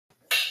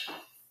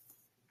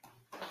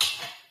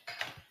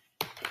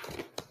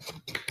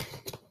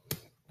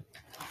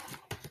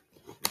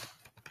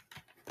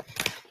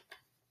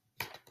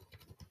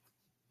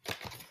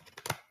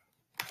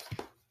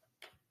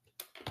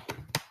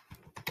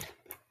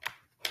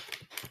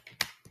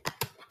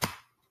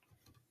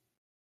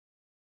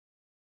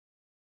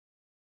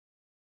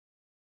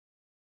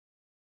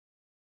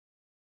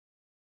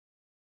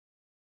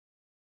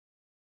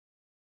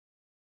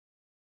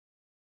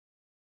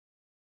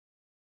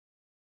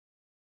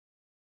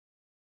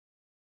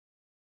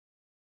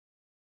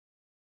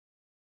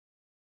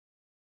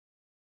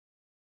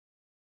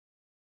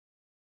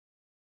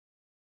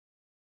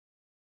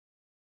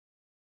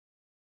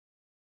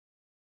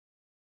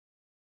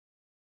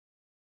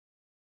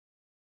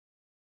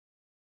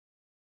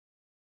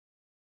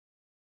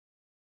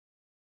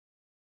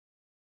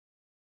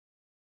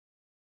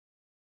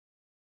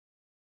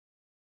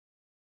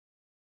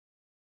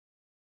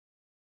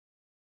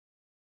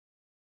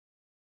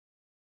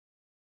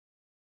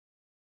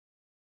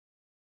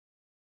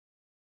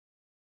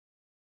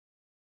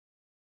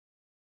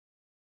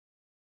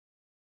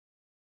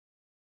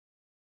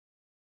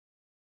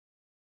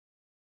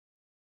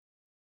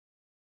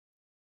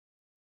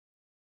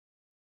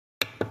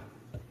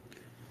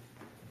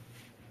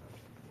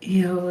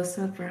Yo, what's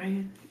up,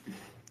 Ryan?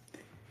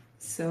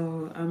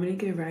 So I'm gonna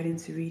get right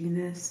into reading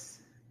this.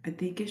 I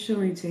think it should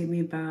only take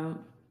me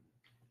about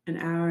an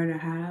hour and a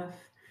half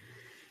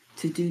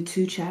to do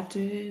two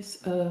chapters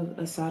of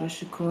Assata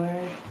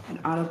Shakur, an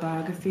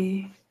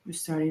autobiography. We're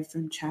starting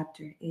from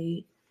chapter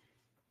 8,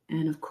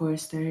 and of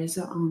course there is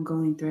an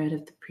ongoing thread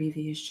of the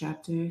previous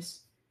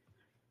chapters.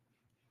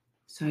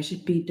 So I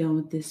should be done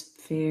with this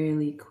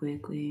fairly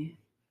quickly.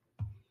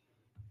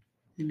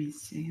 Let me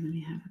see, let me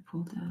have it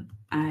pulled up.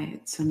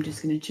 Alright, so I'm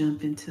just gonna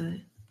jump into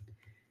it.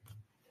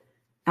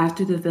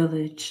 After the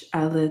village,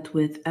 I lived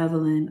with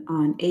Evelyn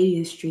on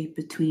 80th Street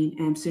between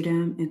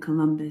Amsterdam and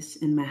Columbus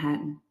in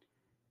Manhattan.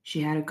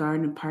 She had a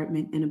garden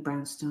apartment in a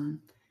brownstone.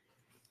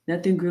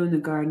 Nothing grew in the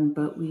garden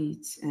but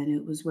weeds, and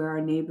it was where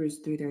our neighbors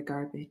threw their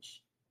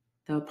garbage.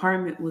 The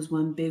apartment was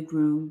one big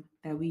room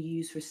that we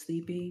used for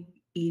sleeping,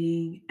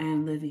 eating,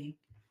 and living.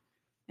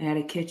 It had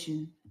a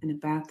kitchen and a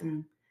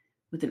bathroom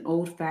with an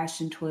old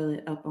fashioned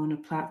toilet up on a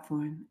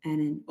platform and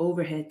an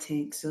overhead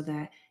tank so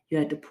that you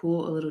had to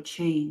pull a little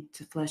chain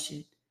to flush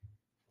it.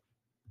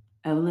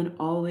 Evelyn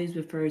always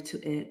referred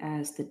to it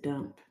as the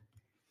dump.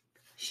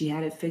 She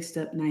had it fixed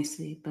up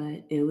nicely,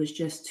 but it was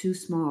just too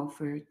small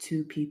for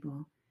two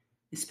people,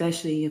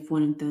 especially if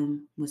one of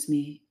them was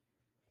me.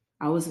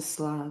 I was a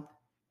slob,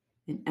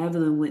 and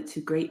Evelyn went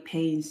to great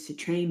pains to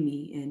train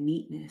me in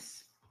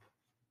neatness.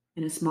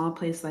 In a small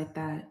place like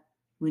that,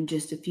 when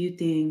just a few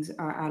things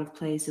are out of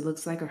place, it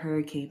looks like a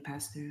hurricane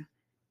passed through.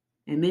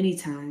 And many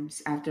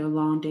times, after a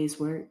long day's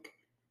work,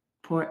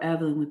 poor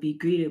Evelyn would be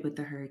greeted with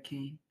a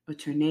hurricane, a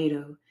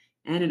tornado,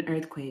 and an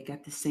earthquake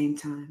at the same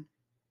time.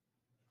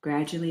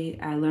 Gradually,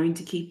 I learned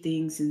to keep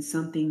things in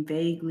something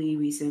vaguely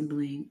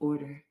resembling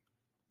order.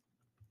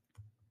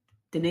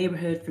 The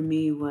neighborhood for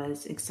me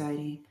was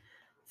exciting,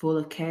 full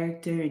of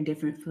character and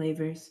different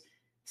flavors.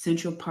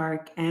 Central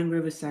Park and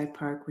Riverside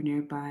Park were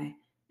nearby,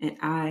 and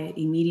I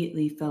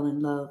immediately fell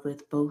in love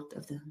with both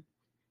of them.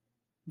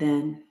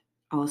 Then,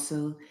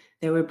 also,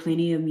 there were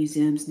plenty of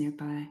museums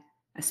nearby.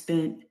 I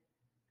spent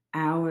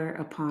hour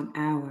upon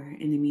hour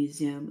in the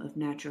Museum of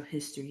Natural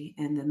History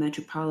and the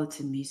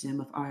Metropolitan Museum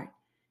of Art.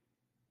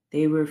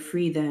 They were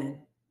free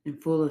then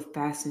and full of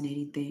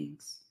fascinating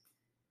things.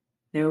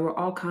 There were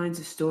all kinds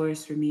of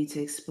stores for me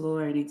to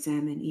explore and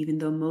examine, even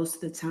though most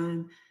of the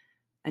time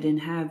I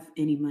didn't have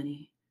any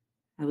money.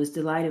 I was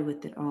delighted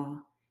with it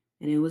all,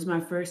 and it was my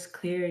first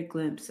clear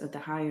glimpse of the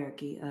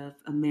hierarchy of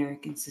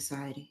American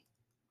society.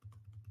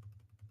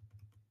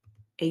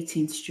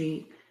 18th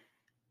Street,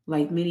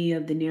 like many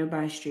of the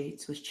nearby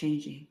streets, was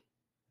changing.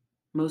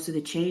 Most of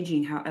the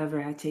changing, however,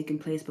 had taken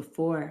place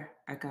before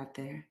I got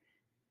there.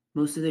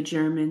 Most of the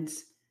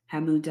Germans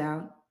had moved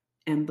out,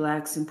 and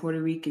blacks and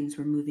Puerto Ricans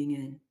were moving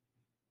in.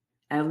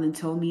 Evelyn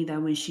told me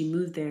that when she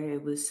moved there,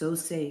 it was so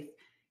safe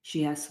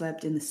she had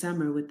slept in the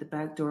summer with the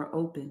back door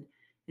open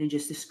and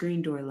just the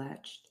screen door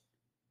latched.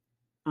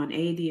 On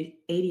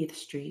 80th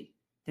Street,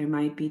 there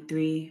might be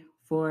three,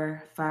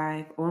 four,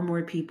 five, or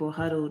more people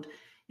huddled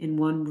in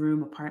one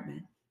room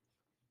apartment.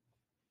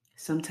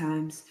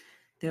 Sometimes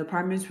the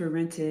apartments were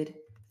rented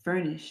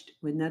furnished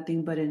with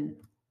nothing but an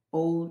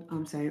old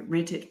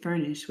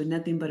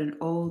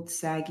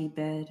saggy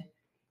bed,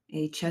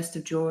 a chest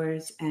of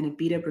drawers, and a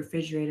beat up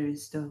refrigerator and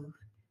stove.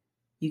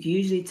 You could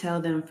usually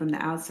tell them from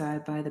the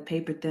outside by the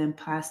paper thin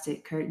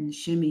plastic curtains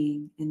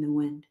shimmying in the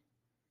wind.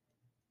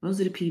 Most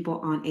of the people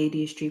on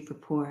 80th Street were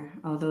poor,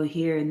 although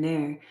here and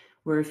there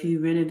were a few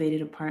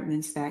renovated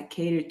apartments that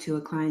catered to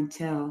a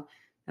clientele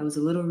that was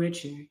a little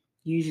richer,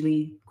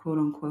 usually quote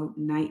unquote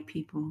night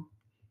people.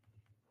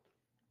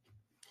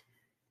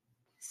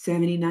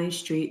 79th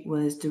Street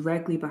was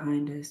directly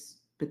behind us,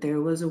 but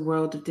there was a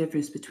world of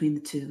difference between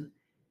the two.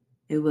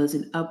 It was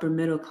an upper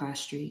middle class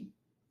street.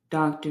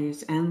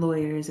 Doctors and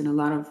lawyers and a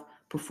lot of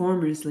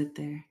performers lived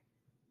there.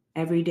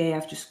 Every day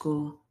after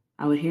school,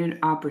 I would hear an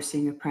opera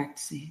singer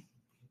practicing.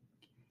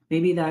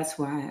 Maybe that's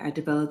why I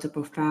developed a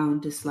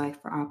profound dislike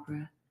for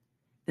opera.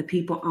 The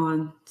people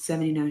on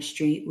 79th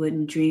Street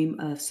wouldn't dream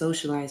of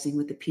socializing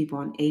with the people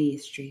on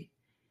 80th Street.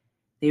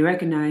 They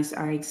recognized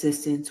our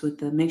existence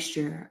with a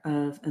mixture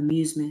of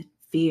amusement,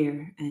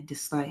 fear, and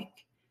dislike.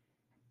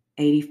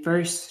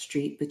 81st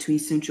Street between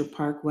Central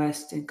Park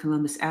West and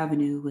Columbus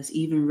Avenue was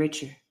even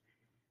richer.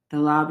 The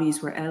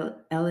lobbies were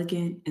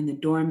elegant and the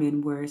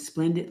doormen were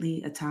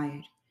splendidly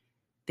attired.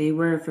 They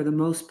were, for the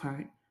most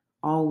part,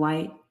 all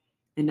white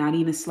and not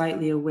even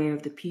slightly aware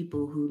of the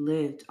people who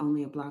lived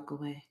only a block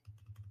away.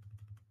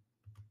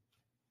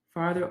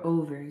 Farther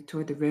over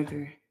toward the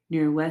river,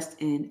 near West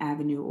End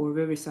Avenue or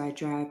Riverside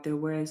Drive, there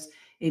was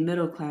a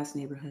middle class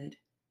neighborhood.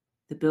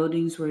 The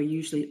buildings were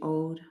usually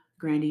old,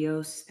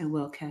 grandiose, and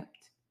well kept.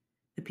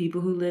 The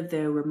people who lived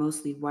there were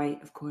mostly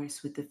white, of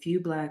course, with a few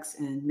blacks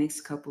and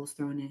mixed couples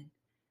thrown in.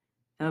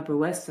 The Upper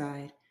West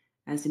Side,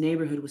 as the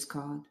neighborhood was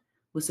called,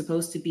 was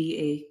supposed to be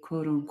a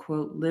quote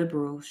unquote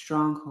liberal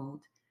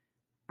stronghold.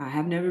 I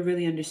have never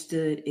really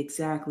understood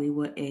exactly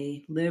what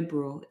a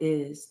liberal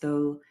is,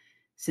 though,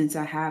 since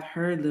I have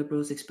heard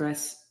liberals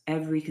express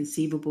every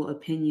conceivable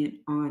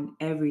opinion on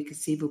every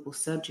conceivable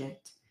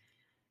subject.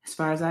 as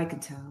far as I can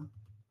tell.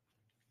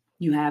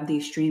 You have the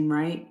extreme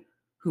right,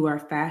 who are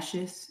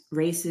fascists,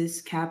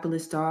 racist,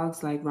 capitalist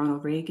dogs like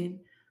Ronald Reagan,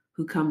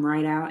 who come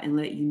right out and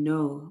let you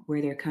know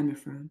where they're coming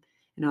from.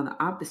 And on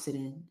the opposite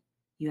end,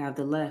 you have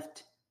the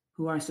left,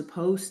 who are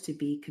supposed to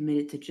be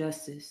committed to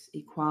justice,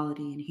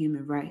 equality, and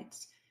human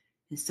rights.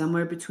 And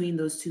somewhere between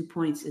those 2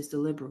 points is the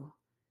liberal.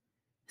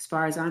 As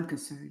far as I'm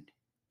concerned,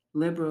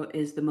 liberal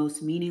is the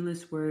most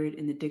meaningless word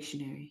in the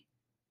dictionary.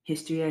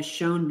 History has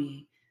shown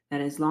me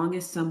that as long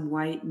as some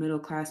white middle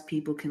class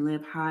people can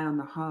live high on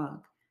the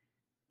hog,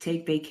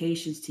 take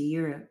vacations to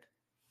Europe,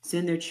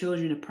 send their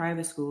children to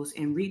private schools,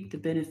 and reap the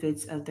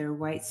benefits of their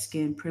white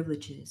skin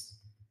privileges,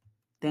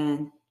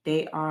 then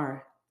they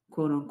are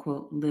quote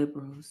unquote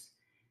liberals.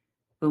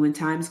 But when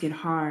times get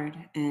hard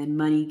and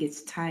money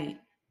gets tight,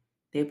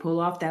 they pull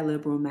off that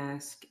liberal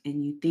mask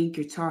and you think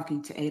you're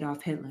talking to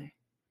Adolf Hitler.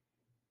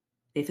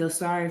 They feel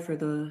sorry for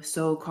the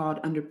so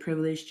called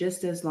underprivileged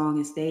just as long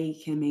as they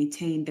can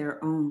maintain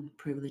their own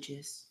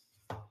privileges.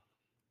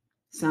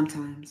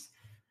 Sometimes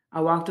I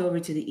walked over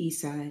to the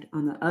east side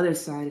on the other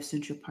side of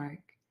Central Park.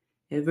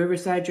 If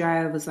Riverside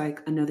Drive was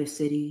like another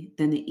city,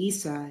 then the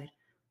east side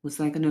was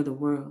like another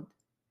world.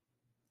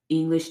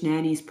 English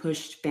nannies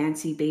pushed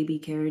fancy baby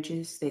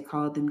carriages, they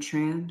called them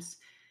trams,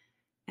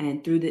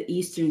 and through the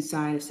eastern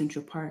side of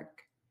Central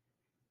Park.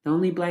 The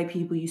only black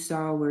people you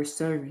saw were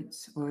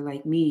servants, or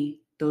like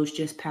me, those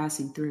just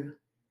passing through.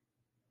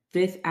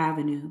 Fifth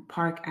Avenue,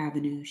 Park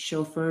Avenue,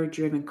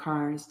 chauffeur-driven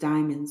cars,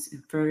 diamonds,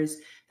 and furs.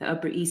 The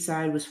Upper East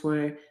Side was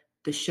for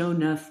the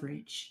show-nuff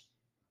rich.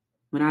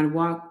 When I'd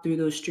walk through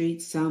those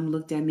streets, some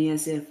looked at me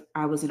as if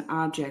I was an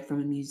object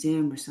from a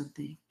museum or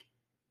something.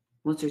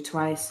 Once or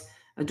twice,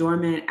 a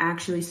doorman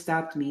actually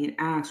stopped me and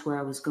asked where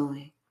I was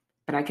going,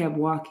 but I kept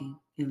walking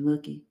and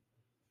looking.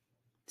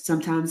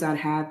 Sometimes I'd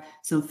have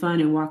some fun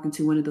and walk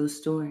into one of those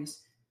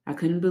stores. I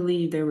couldn't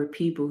believe there were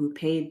people who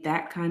paid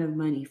that kind of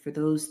money for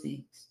those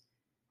things.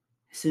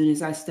 As soon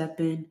as I stepped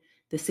in,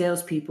 the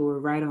salespeople were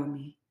right on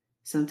me.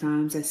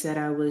 Sometimes I said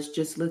I was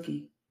just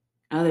looking.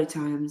 Other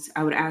times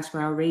I would ask for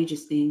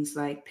outrageous things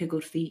like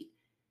pickled feet.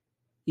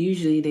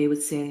 Usually they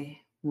would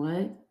say,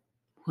 "What?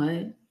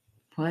 What?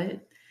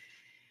 What?"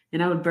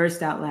 And I would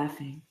burst out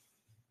laughing.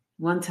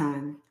 One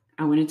time,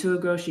 I went into a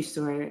grocery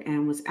store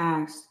and was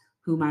asked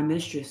who my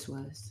mistress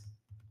was.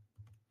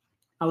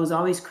 I was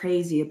always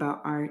crazy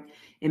about art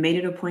and made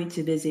it a point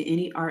to visit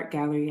any art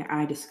gallery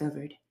I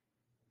discovered.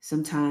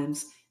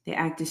 Sometimes they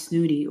acted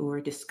snooty or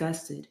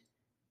disgusted.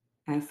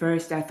 At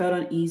first, I felt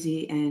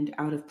uneasy and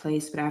out of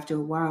place, but after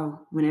a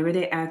while, whenever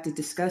they acted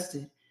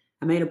disgusted,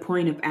 I made a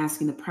point of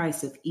asking the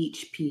price of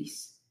each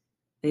piece.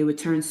 They would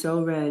turn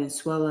so red and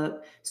swell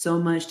up so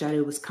much that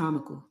it was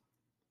comical.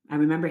 I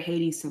remember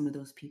hating some of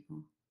those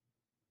people,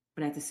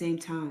 but at the same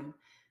time,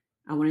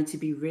 I wanted to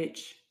be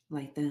rich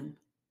like them.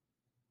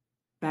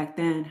 Back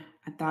then,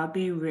 I thought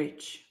being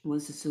rich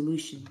was the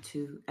solution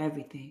to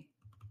everything.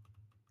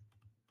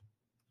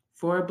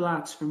 4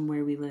 blocks from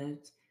where we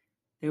lived,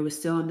 there was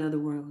still another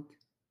world,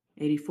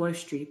 84th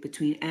Street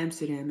between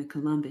Amsterdam and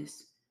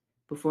Columbus.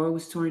 Before it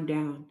was torn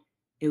down,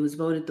 it was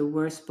voted the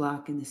worst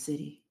block in the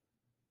city.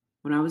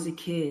 When I was a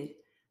kid,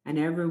 I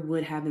never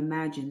would have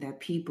imagined that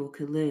people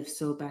could live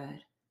so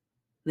bad.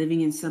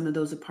 Living in some of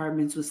those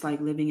apartments was like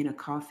living in a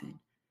coffin.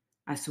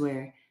 I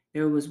swear,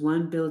 there was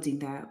one building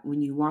that,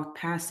 when you walked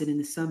past it in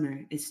the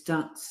summer, it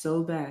stunk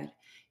so bad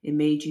it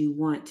made you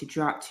want to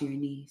drop to your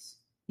knees.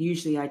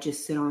 Usually, I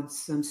just sit on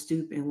some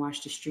stoop and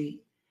watch the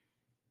street.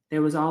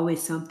 There was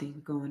always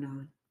something going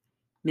on.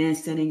 Men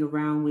standing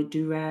around with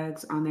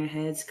do-rags on their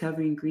heads,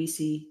 covering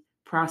greasy,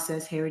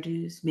 processed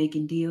hairdos,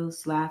 making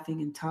deals,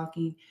 laughing and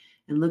talking,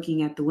 and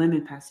looking at the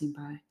women passing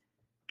by.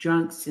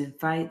 Drunks and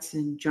fights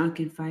and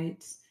drunken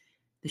fights.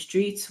 The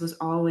streets was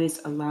always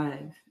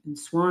alive and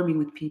swarming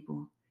with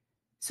people.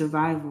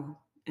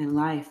 Survival and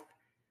life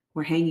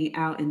were hanging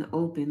out in the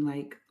open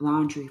like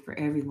laundry for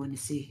everyone to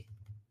see.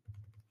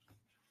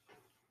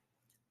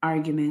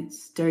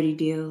 Arguments, dirty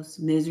deals,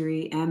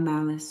 misery, and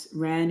malice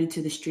ran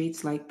into the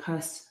streets like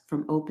pus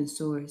from open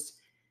sores.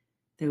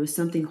 There was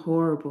something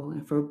horrible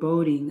and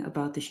foreboding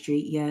about the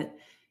street, yet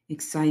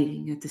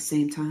exciting at the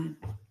same time.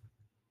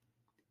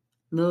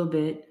 Lil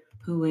Bit,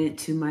 who went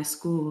to my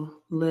school,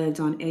 lived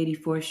on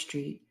 84th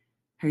Street.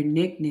 Her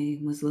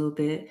nickname was Lil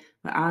Bit,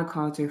 but I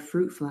called her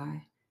Fruit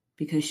Fly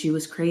because she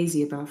was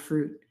crazy about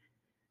fruit.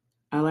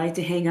 I liked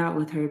to hang out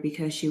with her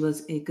because she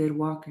was a good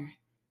walker.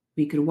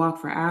 We could walk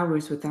for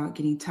hours without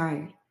getting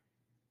tired.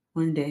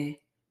 One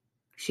day,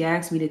 she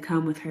asked me to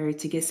come with her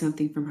to get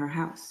something from her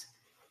house.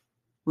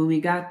 When we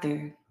got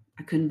there,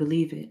 I couldn't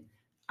believe it.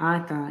 I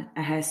thought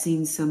I had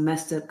seen some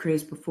messed up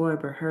cribs before,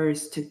 but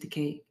hers took the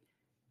cake.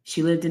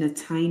 She lived in a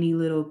tiny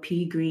little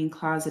pea green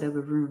closet of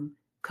a room,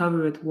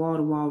 covered with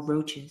wall-to-wall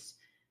roaches.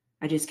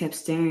 I just kept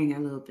staring a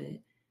little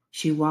bit.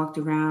 She walked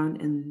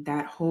around in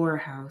that horror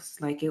house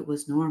like it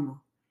was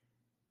normal.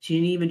 She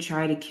didn't even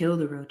try to kill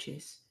the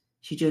roaches.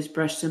 She just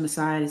brushed them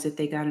aside as if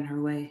they got in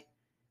her way.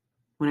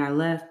 When I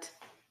left,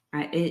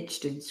 I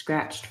itched and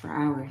scratched for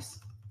hours.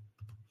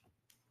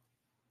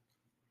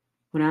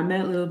 When I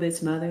met Little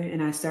Bit's mother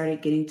and I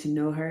started getting to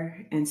know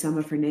her and some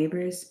of her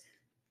neighbors,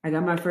 I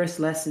got my first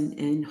lesson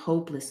in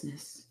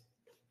hopelessness.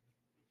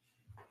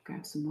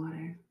 Grab some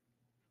water.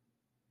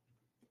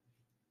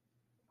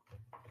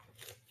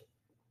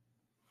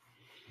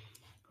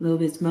 Little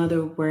Bit's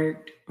mother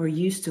worked or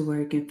used to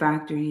work in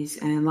factories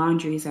and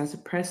laundries as a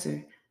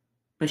presser,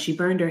 but she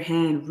burned her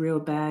hand real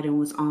bad and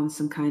was on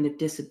some kind of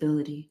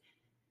disability.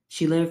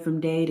 She lived from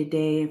day to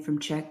day and from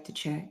check to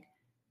check.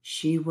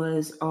 She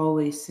was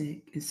always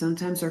sick, and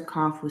sometimes her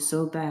cough was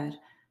so bad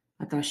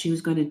I thought she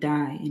was going to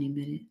die any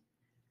minute.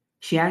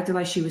 She acted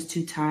like she was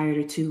too tired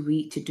or too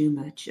weak to do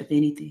much of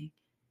anything.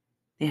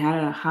 They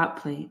had a hot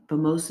plate, but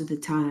most of the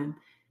time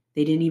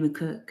they didn't even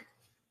cook.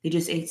 They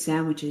just ate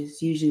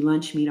sandwiches, usually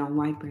lunch meat on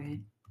white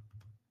bread.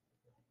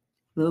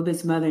 Little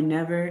Bit's mother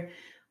never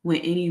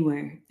went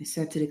anywhere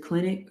except to the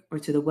clinic or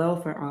to the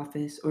welfare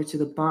office or to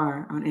the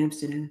bar on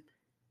Amsterdam.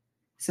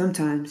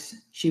 Sometimes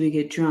she would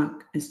get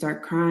drunk and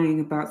start crying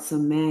about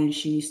some man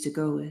she used to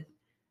go with.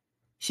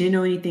 She didn't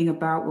know anything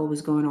about what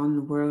was going on in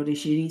the world and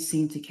she didn't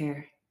seem to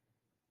care.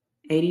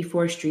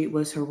 84th Street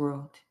was her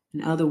world,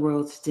 and other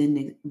worlds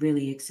didn't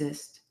really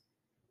exist.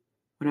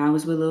 When I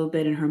was with Little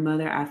Bit and her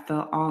mother, I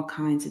felt all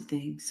kinds of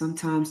things,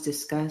 sometimes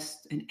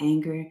disgust and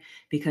anger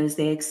because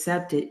they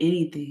accepted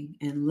anything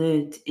and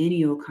lived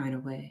any old kind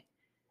of way.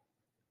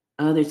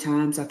 Other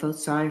times I felt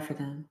sorry for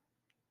them,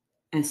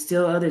 and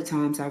still other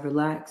times I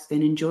relaxed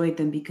and enjoyed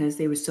them because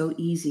they were so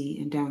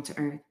easy and down to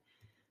earth.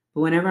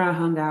 But whenever I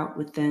hung out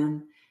with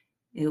them,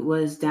 it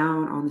was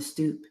down on the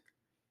stoop.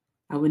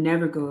 I would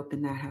never go up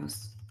in that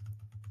house.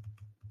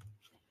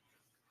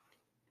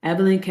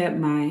 Evelyn kept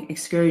my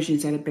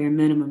excursions at a bare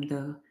minimum,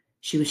 though.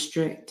 She was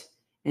strict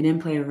and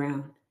didn't play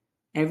around.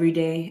 Every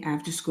day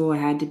after school, I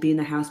had to be in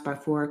the house by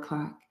 4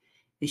 o'clock,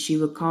 and she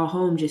would call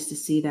home just to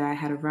see that I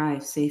had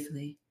arrived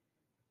safely.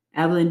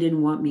 Evelyn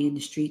didn't want me in the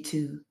street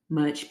too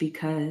much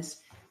because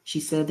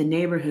she said the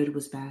neighborhood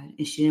was bad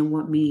and she didn't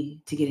want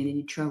me to get in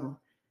any trouble.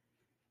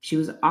 She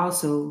was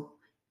also,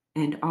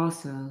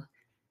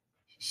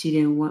 she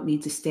didn't want me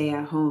to stay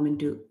at home and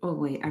do, oh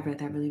wait, I read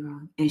that really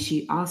wrong. And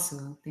she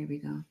also, there we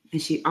go.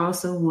 And she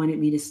also wanted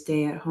me to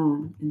stay at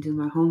home and do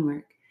my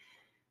homework.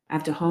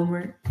 After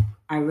homework,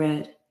 I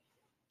read.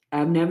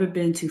 I've never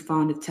been too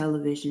fond of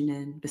television,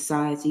 and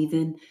besides,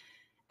 even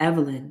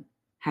Evelyn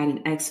had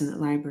an excellent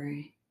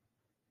library.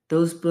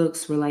 Those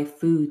books were like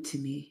food to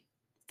me.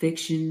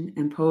 Fiction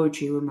and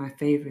poetry were my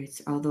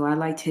favorites, although I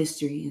liked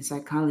history and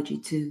psychology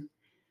too.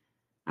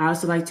 I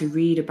also liked to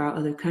read about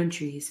other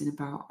countries and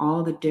about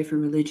all the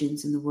different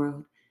religions in the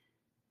world.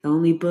 The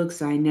only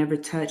books I never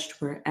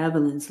touched were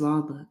Evelyn's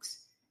law books.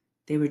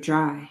 They were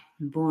dry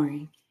and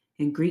boring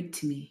and Greek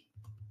to me.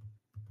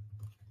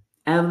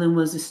 Evelyn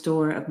was a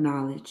store of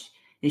knowledge,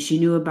 and she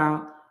knew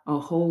about a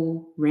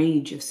whole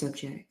range of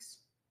subjects.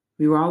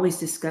 We were always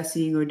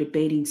discussing or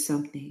debating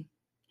something.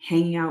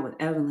 Hanging out with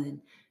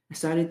Evelyn, I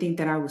started to think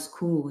that I was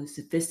cool and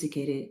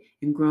sophisticated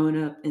and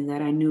grown up and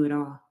that I knew it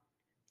all.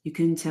 You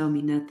couldn't tell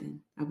me nothing.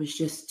 I was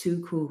just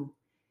too cool.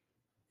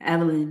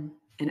 Evelyn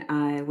and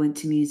I went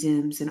to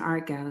museums and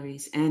art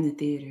galleries and the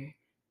theater.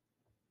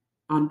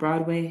 On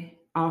Broadway,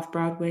 off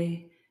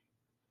Broadway,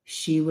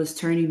 she was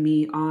turning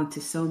me on to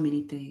so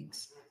many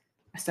things.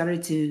 I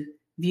started to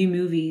view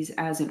movies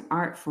as an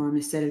art form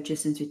instead of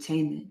just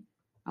entertainment.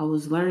 I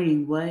was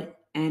learning what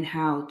and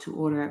how to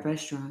order at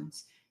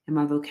restaurants, and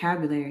my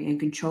vocabulary and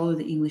control of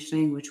the English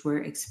language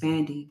were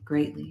expanding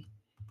greatly.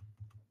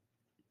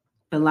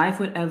 But life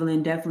with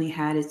Evelyn definitely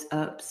had its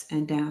ups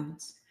and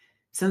downs.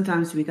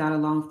 Sometimes we got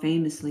along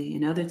famously,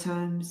 and other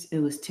times it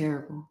was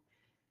terrible.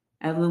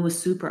 Evelyn was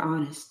super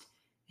honest.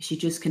 She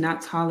just could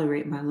not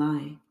tolerate my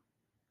lying.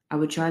 I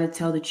would try to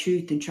tell the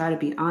truth and try to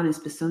be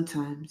honest, but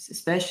sometimes,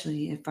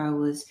 especially if I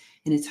was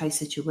in a tight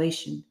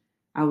situation,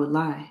 I would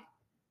lie.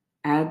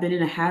 I had been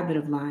in a habit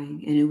of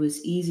lying, and it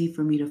was easy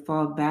for me to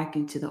fall back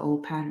into the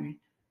old pattern.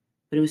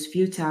 But it was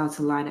futile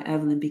to lie to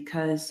Evelyn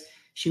because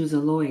she was a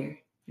lawyer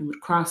and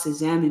would cross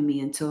examine me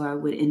until I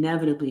would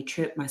inevitably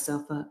trip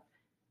myself up.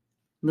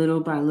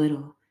 Little by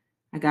little,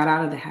 I got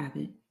out of the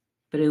habit,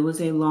 but it was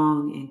a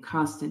long and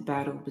constant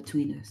battle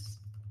between us.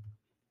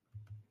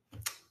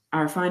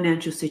 Our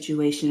financial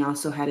situation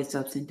also had its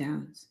ups and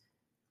downs.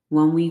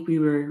 One week we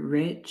were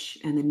rich,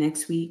 and the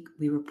next week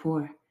we were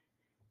poor.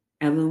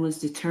 Evelyn was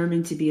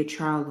determined to be a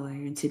trial lawyer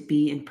and to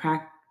be in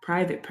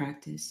private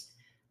practice.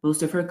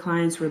 Most of her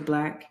clients were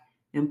black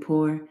and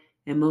poor,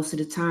 and most of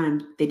the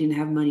time they didn't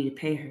have money to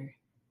pay her.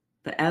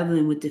 But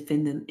Evelyn would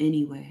defend them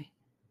anyway.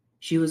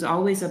 She was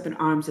always up in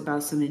arms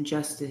about some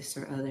injustice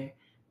or other.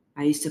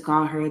 I used to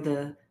call her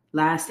the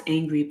last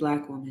angry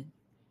black woman.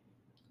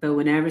 But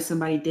whenever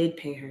somebody did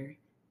pay her,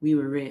 we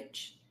were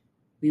rich.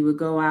 We would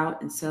go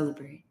out and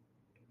celebrate.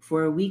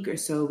 For a week or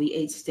so, we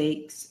ate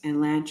steaks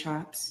and lamb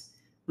chops,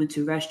 went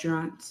to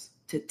restaurants,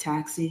 took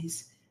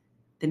taxis.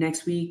 The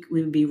next week,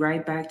 we would be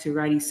right back to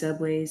riding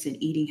subways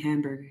and eating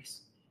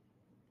hamburgers.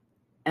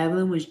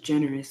 Evelyn was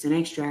generous and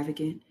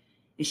extravagant,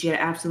 and she had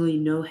absolutely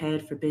no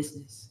head for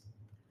business.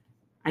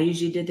 I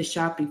usually did the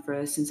shopping for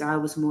us since I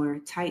was more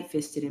tight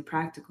fisted and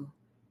practical.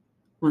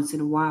 Once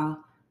in a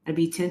while, I'd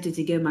be tempted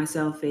to give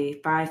myself a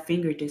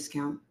 5-finger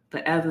discount,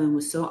 but Evelyn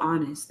was so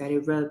honest that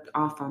it rubbed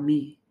off on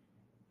me.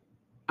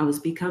 I was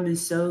becoming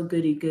so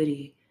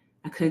goody-goody,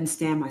 I couldn't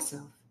stand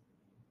myself.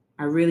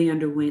 I really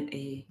underwent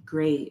a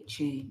great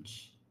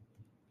change.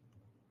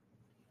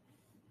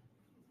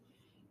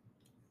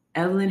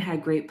 Evelyn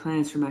had great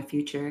plans for my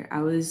future.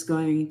 I was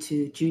going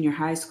to junior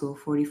high school,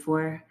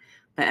 44,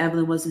 but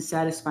Evelyn wasn't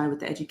satisfied with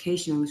the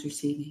education I was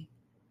receiving.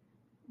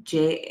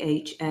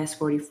 JHS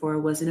 44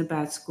 wasn't a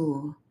bad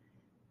school,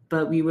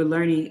 but we were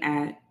learning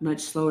at much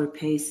slower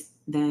pace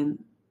than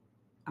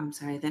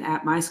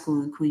at my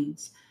school in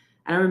Queens.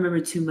 I don't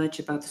remember too much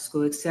about the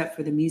school except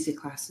for the music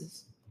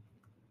classes.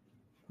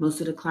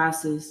 Most of the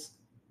class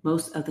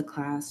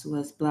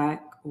was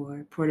Black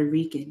or Puerto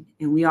Rican,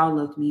 and we all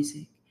loved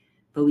music,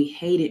 but we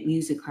hated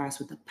music class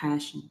with a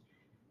passion.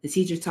 The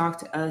teacher talked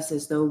to us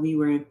as though we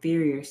were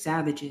inferior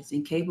savages,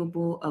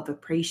 incapable of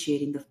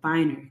appreciating the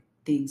finer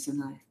things in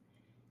life.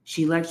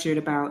 She lectured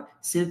about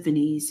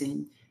symphonies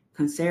and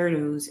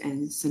concertos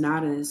and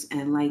sonatas,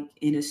 and like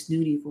in a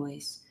snooty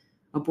voice.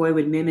 A boy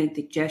would mimic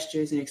the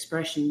gestures and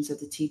expressions of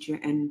the teacher,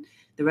 and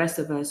the rest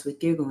of us would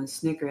giggle and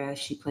snicker as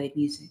she played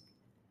music.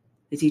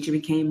 The teacher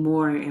became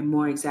more and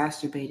more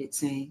exacerbated,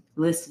 saying,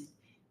 "Listen,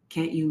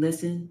 can't you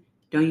listen?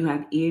 Don't you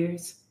have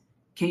ears?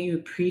 Can't you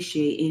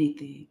appreciate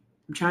anything?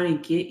 I'm trying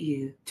to get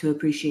you to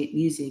appreciate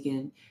music,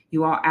 and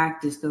you all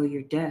act as though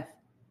you're deaf.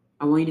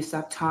 I want you to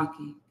stop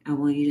talking. I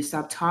want you to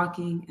stop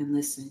talking and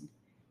listen.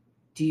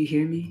 Do you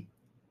hear me?"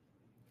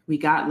 We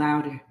got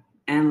louder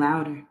and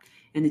louder,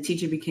 and the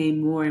teacher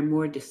became more and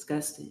more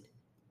disgusted.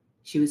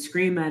 She would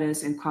scream at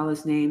us and call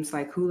us names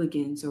like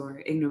hooligans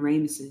or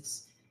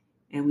ignoramuses,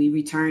 and we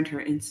returned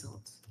her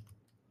insults.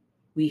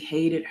 We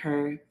hated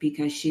her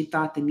because she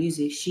thought the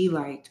music she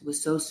liked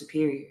was so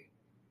superior.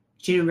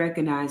 She didn't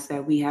recognize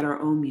that we had our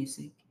own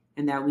music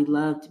and that we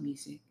loved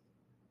music.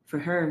 For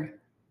her,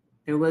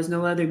 there was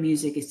no other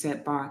music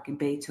except Bach and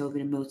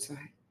Beethoven and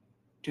Mozart.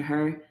 To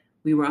her,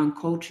 we were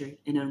uncultured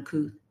and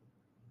uncouth.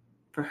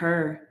 For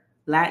her,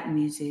 Latin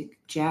music,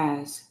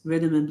 jazz,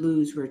 rhythm and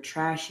blues were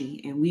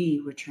trashy and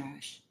we were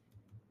trash.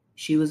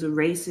 She was a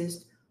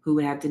racist who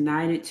would have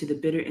denied it to the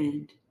bitter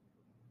end.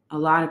 A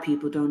lot of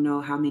people don't know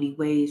how many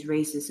ways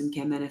racism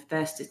can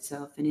manifest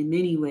itself, and in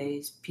many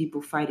ways,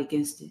 people fight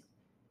against it.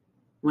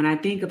 When I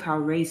think of how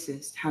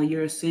racist, how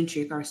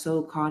Eurocentric our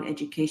so-called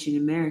education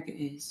in America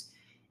is,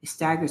 it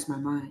staggers my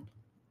mind.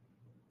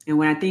 And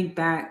when I think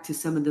back to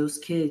some of those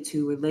kids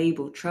who were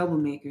labeled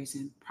troublemakers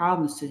and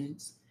problem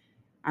students,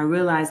 I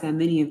realize that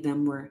many of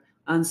them were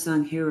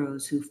unsung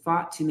heroes who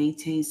fought to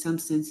maintain some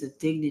sense of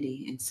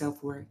dignity and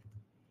self-worth.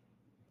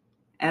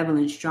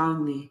 Evelyn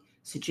strongly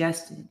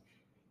suggested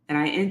that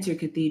I enter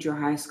Cathedral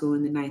High School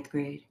in the 9th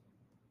grade.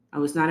 I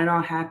was not at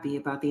all happy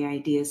about the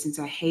idea since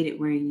I hated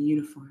wearing a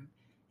uniform,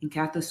 and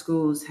Catholic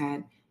schools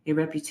had a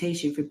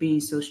reputation for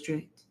being so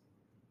strict.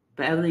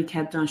 But Evelyn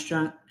kept on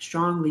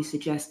strongly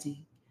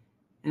suggesting,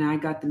 and I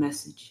got the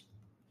message.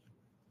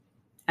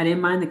 I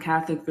didn't mind the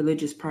Catholic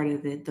religious part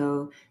of it,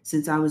 though,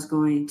 since I was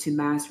going to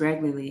Mass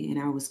regularly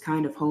and I was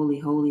kind of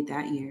holy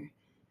that year.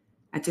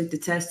 I took the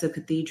test of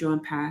Cathedral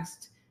and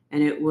passed,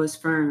 and it was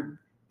firm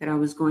that I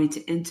was going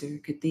to enter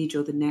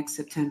Cathedral the next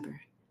September.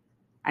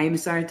 I even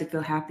started to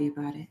feel happy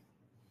about it.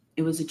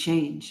 It was a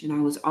change, and I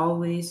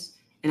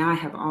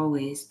have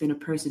always been a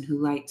person who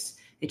likes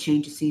a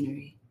change of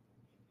scenery.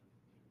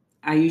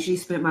 I usually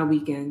spent my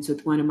weekends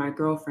with one of my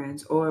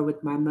girlfriends or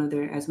with my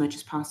mother as much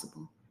as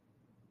possible.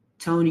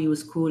 Tony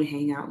was cool to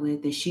hang out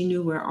with, and she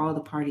knew where all the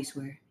parties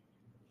were.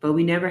 But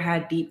we never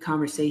had deep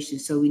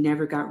conversations, so we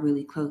never got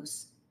really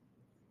close.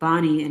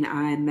 Bonnie and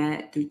I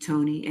met through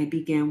Tony and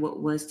began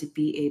what was to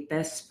be a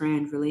best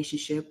friend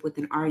relationship with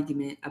an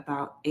argument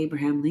about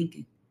Abraham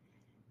Lincoln.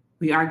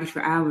 We argued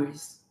for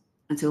hours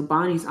until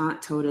Bonnie's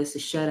aunt told us to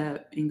shut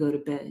up and go to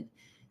bed,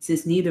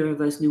 since neither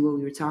of us knew what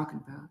we were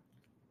talking about.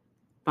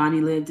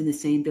 Bonnie lived in the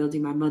same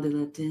building my mother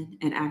lived in,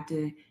 and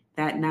after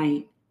that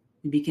night,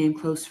 we became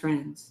close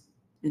friends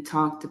and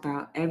talked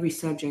about every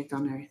subject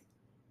on earth.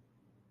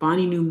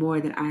 Bonnie knew more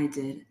than I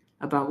did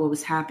about what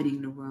was happening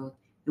in the world,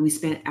 and we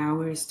spent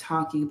hours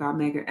talking about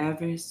Medgar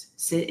Evers,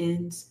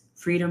 sit-ins,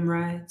 freedom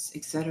rides,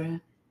 etc.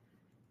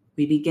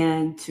 We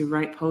began to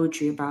write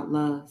poetry about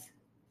love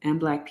and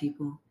Black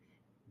people,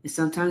 and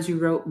sometimes we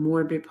wrote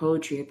morbid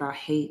poetry about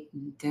hate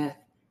and death.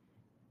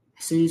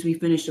 As soon as we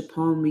finished a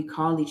poem, we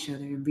called each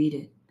other and read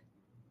it.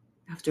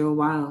 After a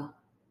while,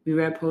 we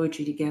read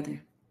poetry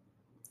together.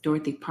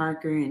 Dorothy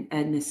Parker and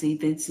Edna St.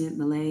 Vincent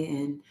Millay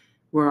and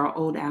were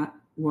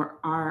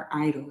our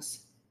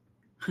idols.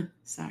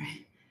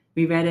 Sorry.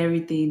 We read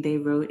everything they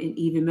wrote and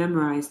even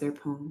memorized their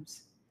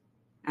poems.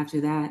 After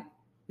that,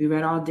 we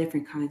read all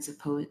different kinds of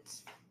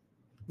poets.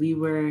 We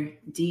were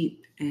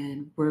deep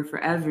and were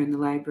forever in the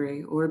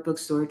library or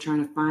bookstore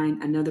trying to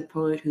find another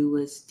poet who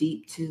was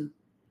deep too.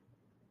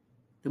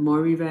 The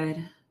more we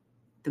read,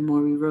 the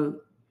more we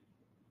wrote.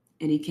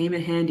 And it came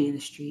in handy in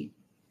the street.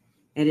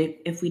 And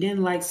if we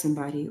didn't like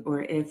somebody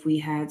or if we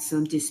had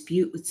some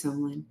dispute with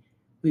someone,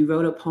 we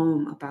wrote a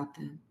poem about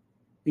them.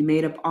 We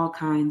made up all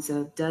kinds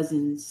of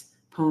dozens,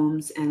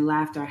 poems, and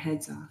laughed our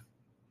heads off.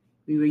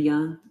 We were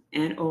young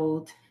and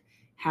old,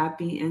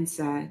 happy and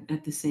sad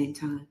at the same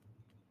time.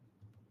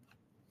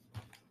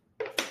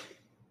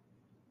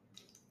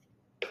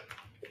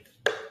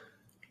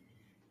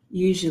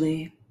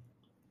 Usually,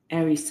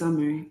 every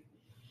summer,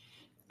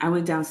 I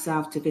went down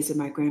south to visit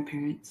my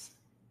grandparents.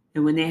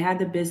 And when they had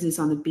the business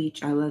on the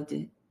beach, I loved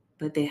it.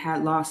 But they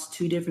had lost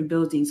 2 different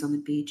buildings on the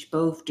beach,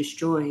 both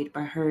destroyed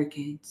by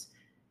hurricanes.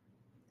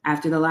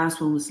 After the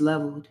last one was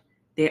leveled,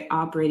 they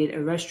operated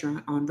a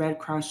restaurant on Red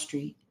Cross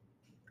Street.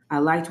 I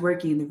liked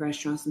working in the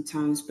restaurant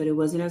sometimes, but it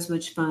wasn't as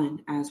much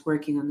fun as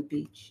working on the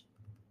beach.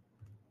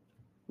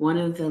 One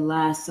of the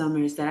last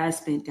summers that I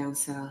spent down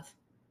south,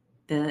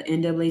 the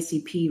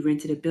NAACP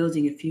rented a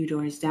building a few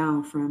doors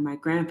down from my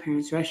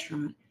grandparents'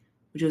 restaurant,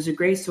 which was a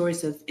great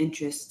source of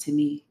interest to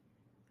me.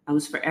 I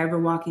was forever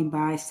walking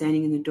by,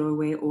 standing in the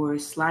doorway, or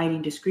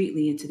sliding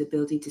discreetly into the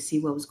building to see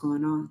what was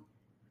going on.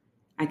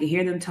 I could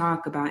hear them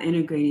talk about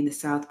integrating the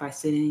South by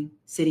sitting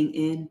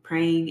in,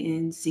 praying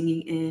in,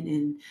 singing in,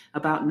 and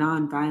about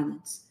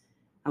nonviolence.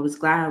 I was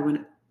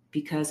glad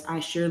because I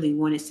surely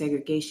wanted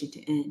segregation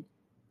to end.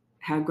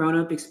 I had grown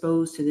up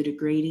exposed to the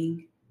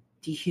degrading,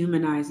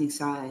 dehumanizing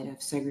side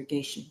of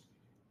segregation.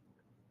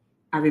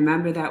 I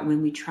remember that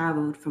when we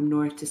traveled from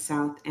north to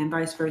south and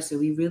vice versa,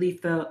 we really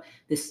felt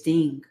the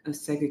sting of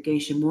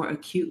segregation more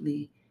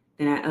acutely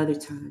than at other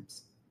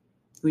times.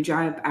 We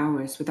drive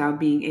hours without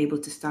being able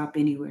to stop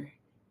anywhere.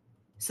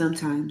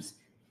 Sometimes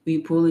we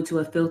pull into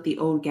a filthy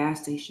old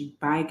gas station,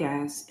 buy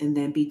gas, and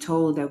then be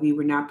told that we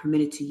were not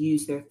permitted to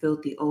use their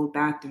filthy old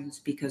bathrooms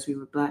because we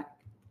were Black.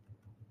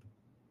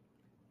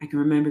 I can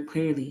remember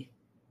clearly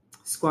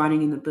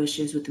squatting in the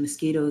bushes with the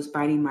mosquitoes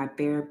biting my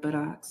bare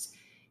buttocks,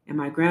 and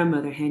my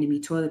grandmother handing me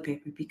toilet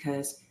paper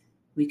because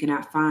we could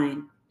not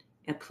find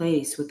a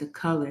place with a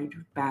colored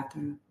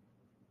bathroom.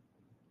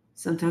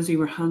 Sometimes we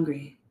were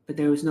hungry, but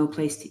there was no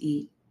place to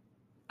eat.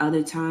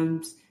 Other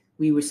times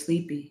we were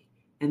sleepy,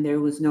 and there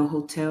was no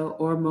hotel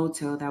or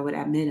motel that would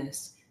admit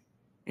us.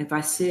 If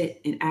I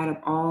sit and add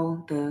up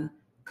all the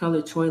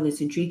colored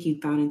toilets and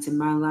drinking fountains in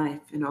my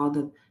life and all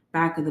the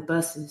back of the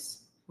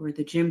buses or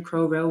the Jim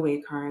Crow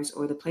railway cars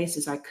or the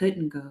places I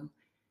couldn't go,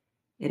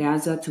 it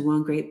adds up to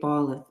one great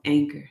ball of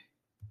anger.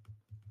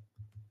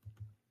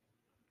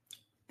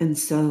 And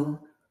so,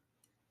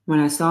 when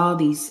I saw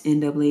these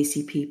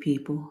NAACP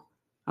people,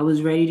 I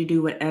was ready to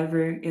do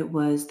whatever it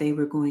was they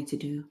were going to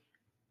do.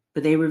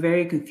 But they were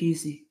very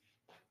confusing.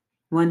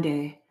 One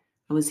day,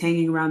 I was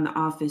hanging around the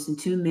office and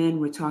 2 men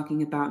were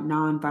talking about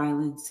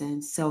nonviolence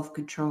and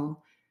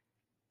self-control.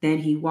 Then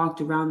he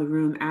walked around the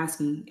room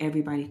asking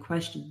everybody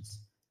questions.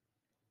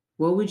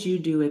 What would you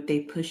do if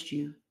they pushed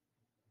you?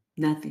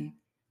 Nothing.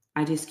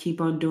 I just keep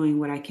on doing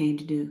what I came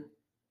to do.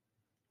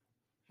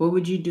 What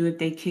would you do if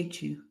they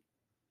kicked you?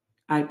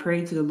 I'd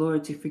pray to the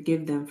Lord to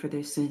forgive them for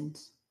their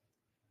sins.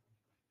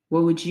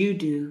 What would you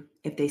do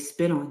if they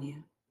spit on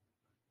you?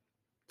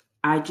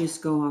 I'd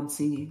just go on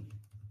singing.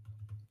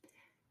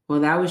 Well,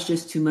 that was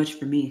just too much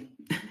for me.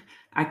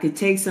 I could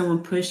take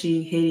someone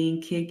pushing,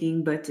 hitting,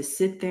 kicking, but to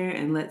sit there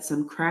and let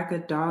some cracker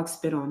dog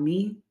spit on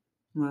me,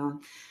 well,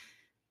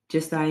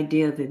 just the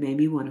idea of it made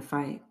me want to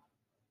fight.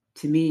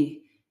 To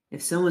me,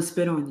 if someone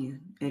spit on you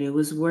and it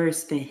was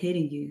worse than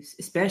hitting you,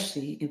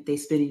 especially if they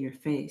spit in your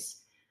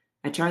face,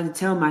 I tried to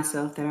tell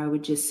myself that I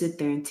would just sit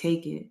there and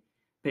take it,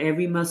 but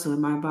every muscle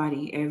in my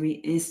body, every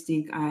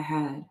instinct I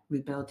had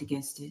rebelled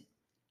against it.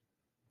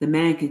 The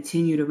man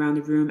continued around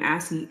the room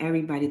asking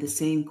everybody the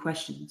same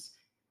questions.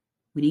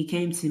 When he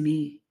came to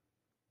me,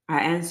 I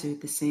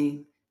answered the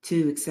same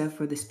too, except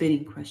for the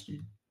spitting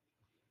question.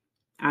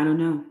 I don't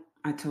know,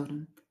 I told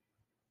him.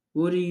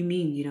 What do you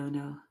mean you don't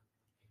know?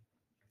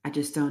 I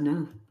just don't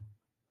know.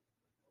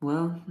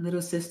 Well,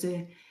 little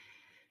sister,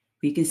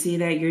 we can see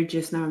that you're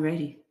just not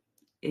ready.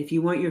 If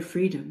you want your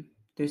freedom,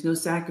 there's no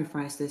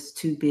sacrifice that's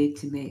too big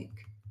to make.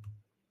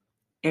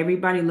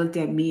 Everybody looked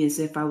at me as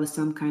if I was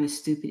some kind of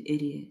stupid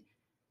idiot.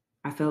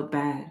 I felt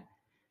bad,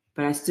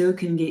 but I still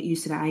couldn't get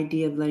used to the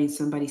idea of letting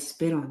somebody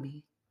spit on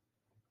me.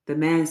 The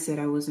man said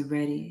I wasn't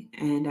ready,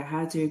 and I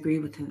had to agree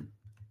with him.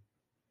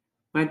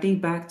 When I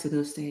think back to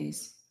those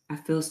days, I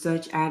feel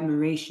such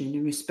admiration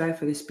and respect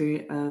for the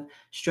spirit of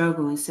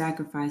struggle and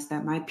sacrifice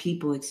that my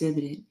people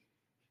exhibited.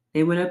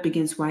 They went up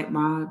against white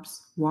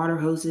mobs, water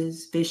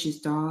hoses, vicious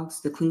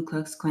dogs, the Ku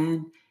Klux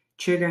Klan,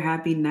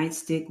 trigger-happy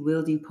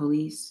nightstick-wielding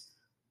police,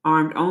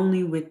 armed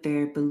only with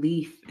their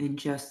belief in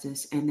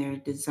justice and their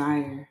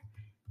desire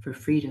for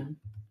freedom.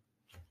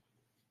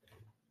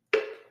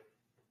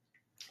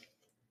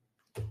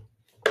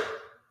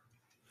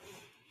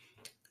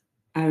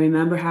 I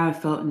remember how I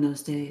felt in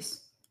those days.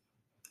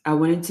 I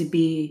wanted to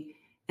be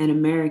an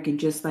American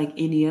just like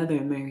any other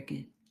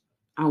American.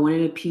 I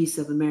wanted a piece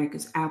of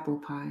America's apple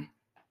pie.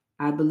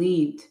 I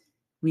believed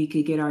we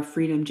could get our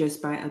freedom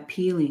just by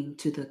appealing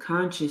to the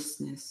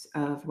consciousness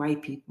of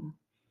white people.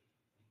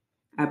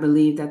 I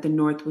believed that the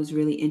North was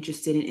really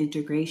interested in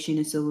integration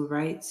and civil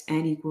rights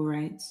and equal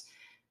rights.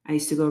 I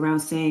used to go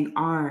around saying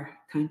our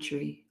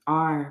country,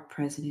 our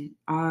president,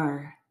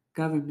 our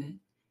government.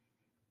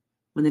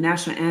 When the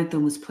national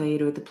anthem was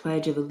played or the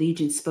Pledge of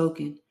Allegiance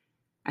spoken,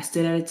 I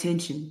stood at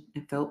attention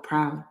and felt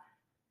proud.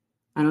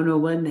 I don't know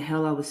what in the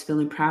hell I was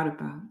feeling proud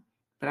about,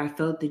 but I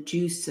felt the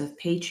juice of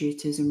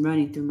patriotism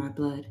running through my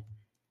blood.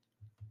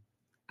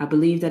 I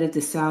believed that if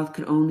the South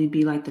could only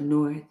be like the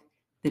North,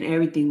 then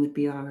everything would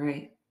be all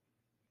right.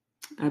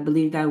 I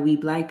believed that we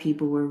Black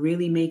people were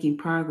really making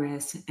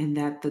progress and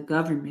that the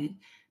government,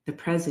 the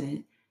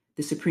president,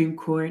 the Supreme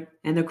Court,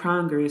 and the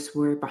Congress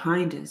were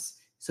behind us,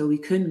 so we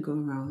couldn't go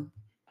wrong.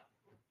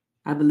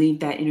 I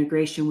believed that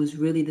integration was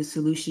really the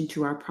solution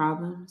to our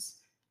problems.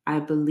 I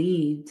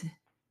believed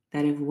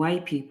that if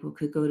white people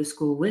could go to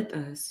school with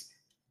us,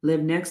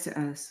 live next to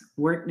us,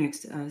 work next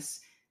to us,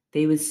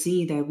 they would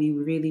see that we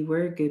really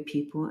were good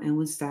people and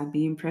would stop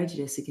being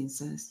prejudiced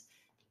against us.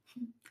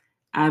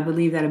 I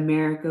believed that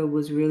America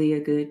was really a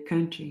good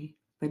country,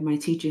 like my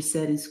teacher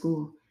said in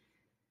school,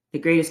 the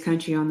greatest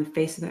country on the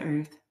face of the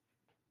earth.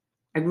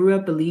 I grew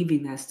up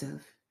believing that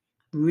stuff,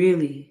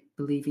 really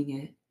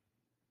believing it.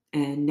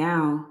 And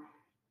now,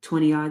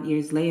 20 odd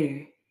years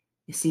later,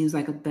 it seems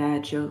like a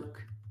bad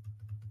joke.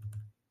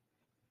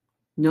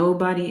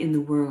 Nobody in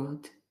the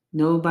world,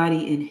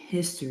 nobody in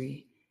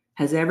history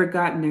has ever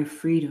gotten their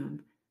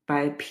freedom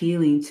by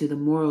appealing to the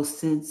moral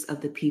sense of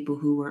the people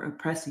who were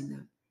oppressing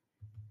them.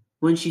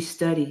 Once you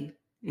study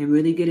and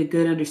really get a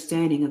good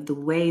understanding of the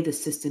way the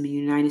system in the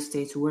United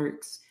States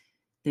works,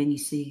 then you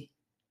see,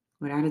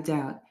 without a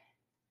doubt,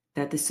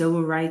 that the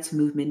civil rights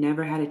movement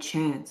never had a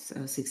chance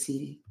of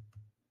succeeding.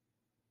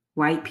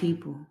 White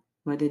people,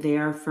 whether they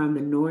are from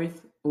the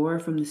North or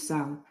from the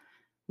South,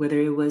 whether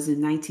it was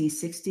in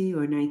 1960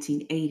 or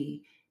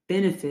 1980,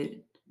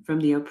 benefit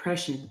from the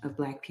oppression of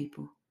Black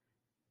people.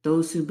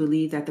 Those who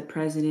believe that the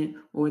president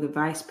or the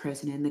vice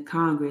president, the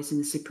Congress,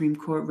 and the Supreme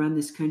Court run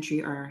this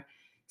country are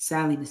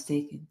sadly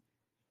mistaken.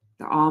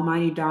 The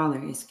almighty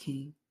dollar is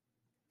king.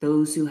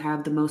 Those who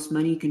have the most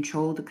money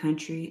control the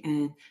country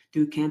and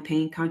through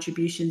campaign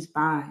contributions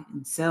buy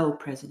and sell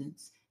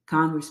presidents,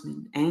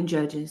 congressmen, and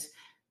judges,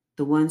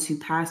 the ones who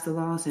pass the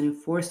laws and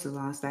enforce the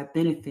laws that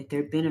benefit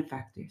their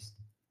benefactors.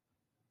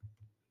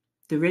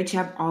 The rich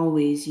have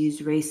always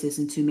used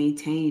racism to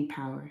maintain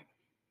power,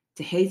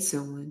 to hate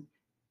someone,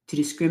 to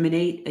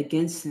discriminate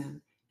against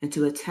them, and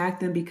to attack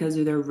them because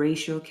of their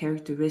racial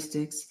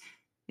characteristics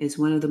is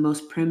one of the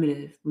most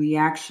primitive,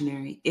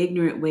 reactionary,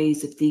 ignorant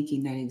ways of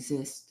thinking that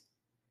exist.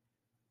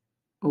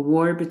 A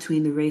war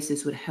between the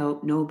races would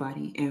help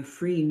nobody and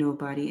free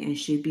nobody and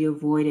should be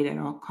avoided at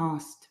all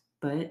costs.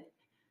 But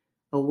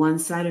a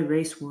one-sided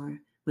race war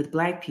with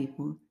Black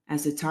people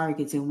as the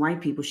targets and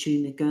white people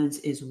shooting the guns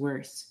is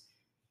worse.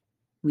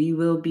 We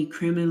will be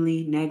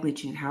criminally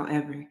negligent,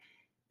 however,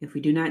 if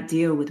we do not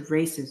deal with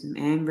racism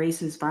and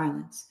racist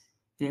violence,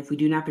 and if we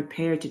do not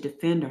prepare to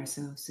defend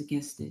ourselves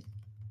against it.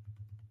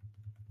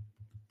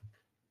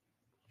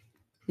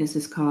 This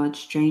is called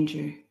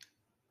Stranger.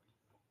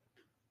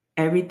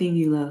 Everything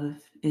you love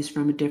is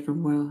from a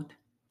different world.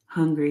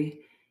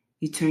 Hungry,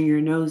 you turn your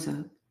nose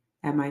up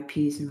at my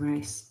peas and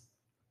rice.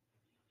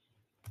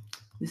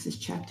 This is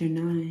chapter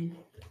 9.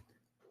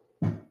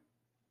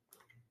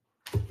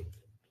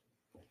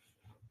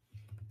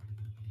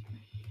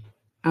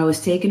 I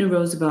was taken to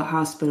Roosevelt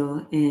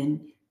Hospital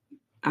in,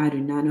 I do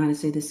not know how to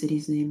say the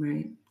city's name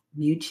right,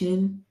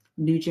 Muchin,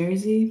 New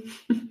Jersey.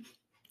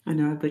 I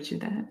know I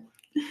butchered that.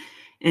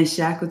 And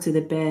shackled to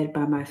the bed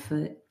by my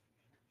foot.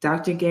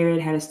 Dr.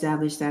 Garrett had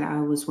established that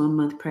I was 1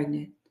 month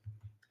pregnant.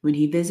 When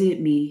he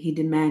visited me, he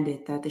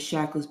demanded that the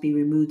shackles be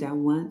removed at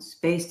once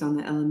based on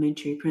the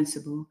elementary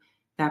principle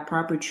that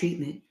proper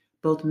treatment,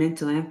 both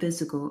mental and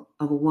physical,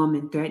 of a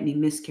woman threatening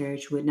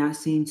miscarriage would not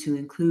seem to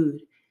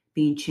include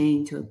being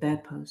chained to a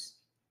bedpost.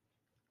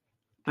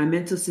 My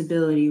mental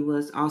stability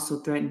was also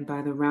threatened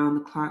by the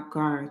round-the-clock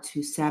guards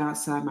who sat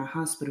outside my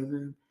hospital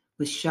room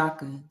with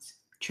shotguns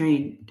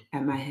trained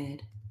at my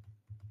head.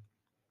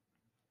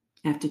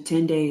 After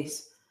 10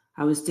 days,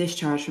 I was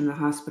discharged from the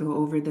hospital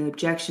over the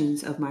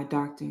objections of my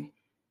doctor,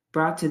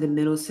 brought to the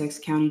Middlesex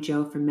County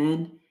Jail for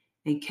Men,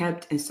 and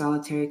kept in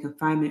solitary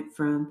confinement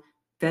from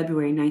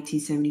February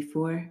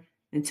 1974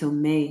 until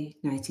May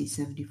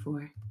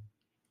 1974.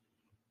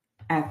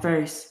 At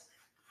first,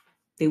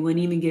 they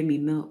wouldn't even give me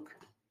milk.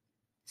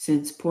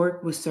 Since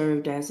pork was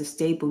served as a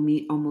staple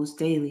meat almost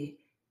daily,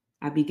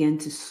 I began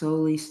to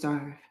slowly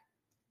starve.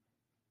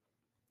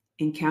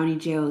 In county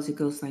jails, it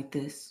goes like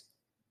this: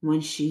 1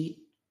 sheet,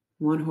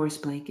 1 horse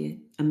blanket,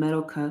 a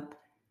metal cup.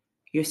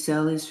 Your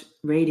cell is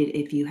rated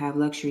if you have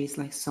luxuries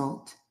like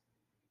salt.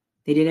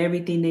 They did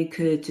everything they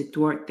could to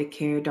thwart the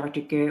care Dr.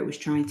 Garrett was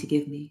trying to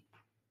give me.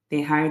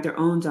 They hired their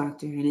own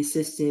doctor and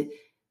insisted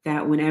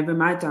that whenever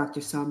my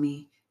doctor saw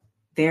me,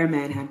 their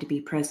man had to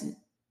be present.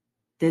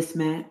 This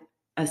meant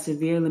a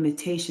severe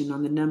limitation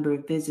on the number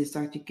of visits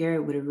Dr.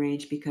 Garrett would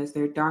arrange because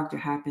their doctor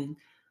happened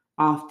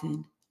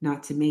often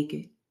not to make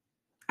it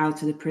out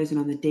to the prison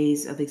on the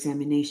days of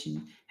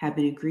examination had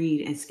been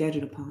agreed and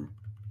scheduled upon.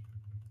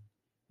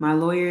 My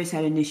lawyers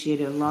had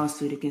initiated a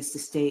lawsuit against the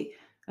state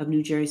of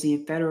New Jersey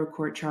in federal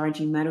court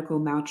charging medical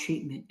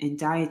maltreatment and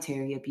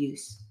dietary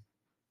abuse.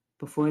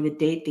 Before the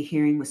date the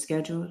hearing was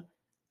scheduled,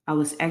 I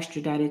was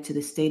extradited to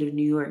the state of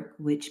New York,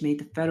 which made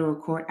the federal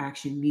court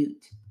action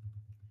mute.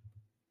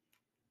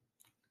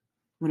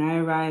 When I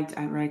arrived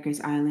at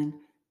Rikers Island,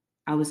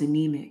 I was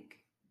anemic,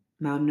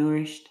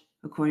 malnourished,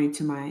 according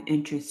to my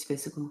entrance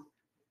physical.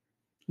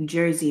 New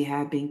Jersey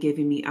had been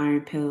giving me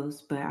iron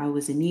pills, but I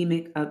was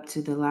anemic up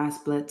to the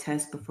last blood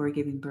test before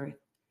giving birth.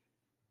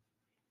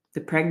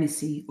 The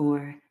pregnancy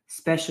or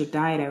special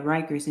diet at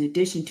Rikers, in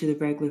addition to the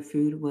regular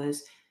food,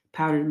 was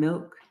powdered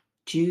milk,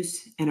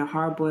 juice, and a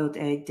hard-boiled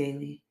egg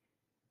daily.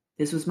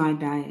 This was my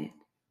diet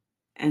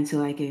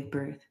until I gave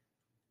birth,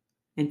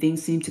 and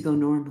things seemed to go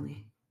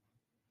normally.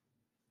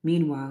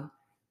 Meanwhile,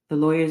 the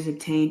lawyers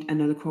obtained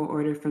another court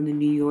order from the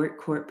New York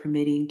court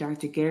permitting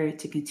Dr. Garrett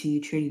to continue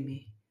treating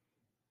me.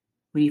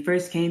 When he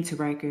first came to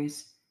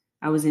Rikers,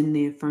 I was in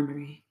the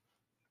infirmary.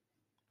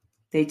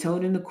 They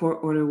told him the court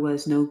order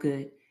was no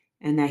good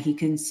and that he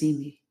couldn't see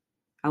me.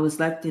 I was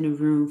left in a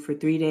room for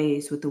 3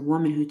 days with a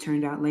woman who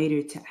turned out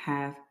later to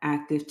have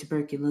active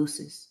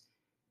tuberculosis.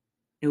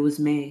 It was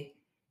May,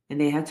 and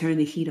they had turned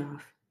the heat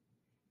off.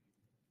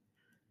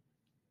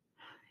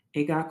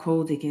 It got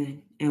cold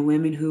again, and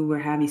women who were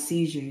having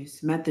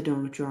seizures,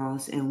 methadone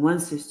withdrawals, and one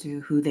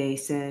sister who they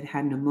said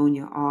had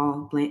pneumonia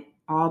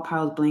all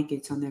piled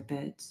blankets on their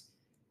beds.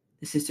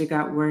 The sister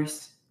got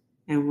worse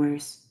and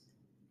worse.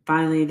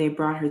 Finally, they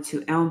brought her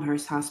to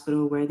Elmhurst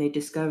Hospital where they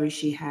discovered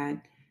she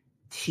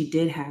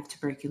did have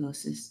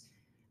tuberculosis.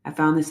 I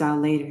found this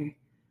out later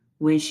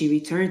when she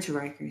returned to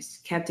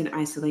Rikers, kept in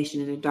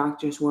isolation, and the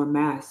doctors wore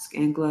masks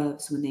and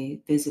gloves when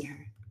they visited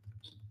her.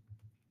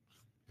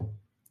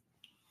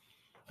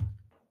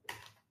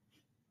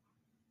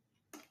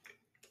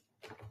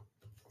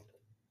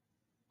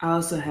 I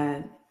also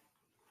had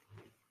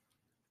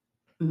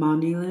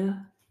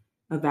mononilla,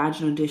 a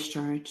vaginal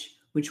discharge,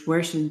 which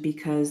worsened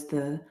because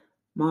the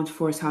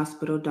Montfort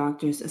Hospital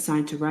doctors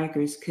assigned to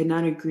Rikers could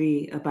not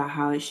agree about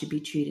how it should be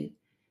treated.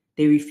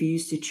 They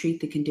refused to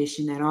treat the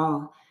condition at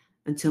all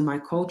until my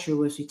culture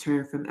was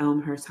returned from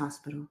Elmhurst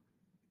Hospital.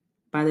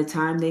 By the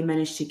time they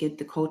managed to get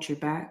the culture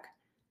back,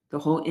 the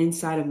whole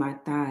inside of my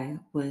thigh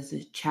was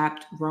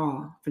chapped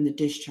raw from the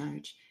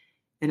discharge,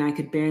 and I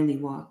could barely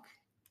walk.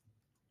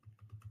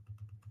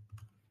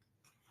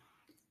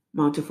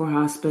 Montfort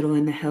Hospital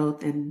and the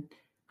Health and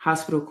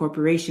Hospital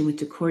Corporation went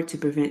to court to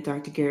prevent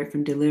Dr. Garrett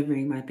from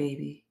delivering my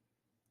baby.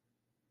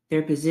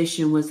 Their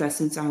position was that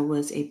since I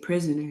was a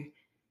prisoner,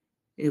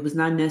 it was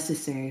not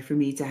necessary for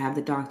me to have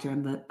the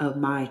doctor of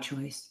my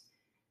choice.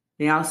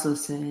 They also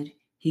said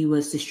he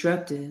was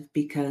disruptive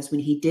because when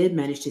he did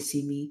manage to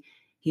see me,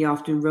 he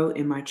often wrote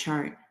in my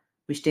chart,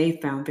 which they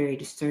found very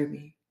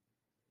disturbing.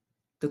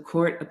 The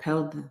court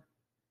upheld them.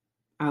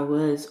 I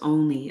was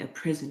only a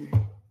prisoner.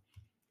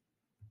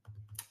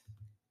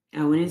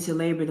 I went into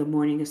labor the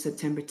morning of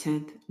September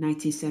 10th,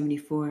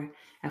 1974,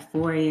 at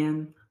 4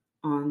 a.m.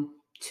 on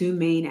 2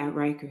 Main at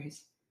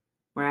Rikers,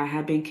 where I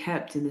had been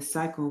kept in the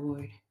cycle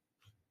ward.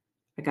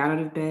 I got out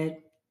of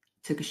bed,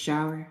 took a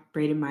shower,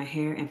 braided my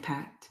hair, and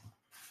packed.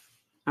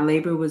 My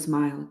labor was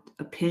mild,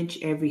 a pinch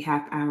every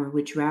half hour,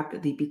 which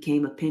rapidly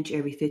became a pinch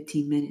every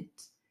 15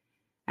 minutes.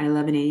 At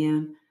 11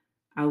 a.m.,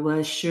 I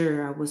was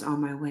sure I was on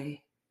my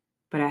way,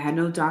 but I had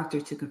no doctor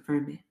to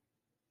confirm it,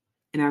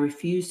 and I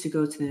refused to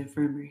go to the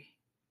infirmary.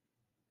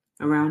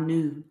 Around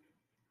noon,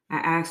 I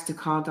asked to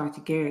call Dr.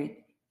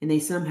 Garrett, and they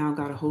somehow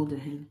got a hold of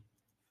him.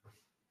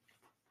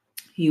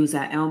 He was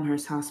at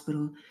Elmhurst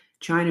Hospital,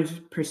 trying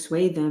to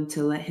persuade them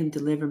to let him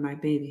deliver my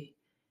baby.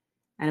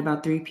 At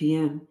about 3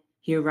 p.m.,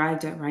 he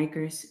arrived at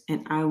Rikers,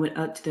 and I went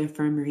up to the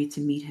infirmary to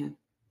meet him.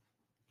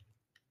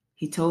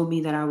 He told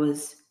me that I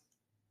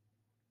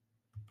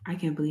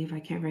can't believe I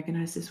can't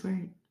recognize this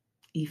word,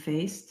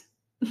 effaced,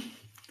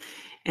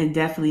 and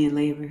definitely in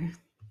labor.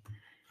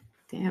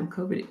 Damn,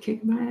 COVID had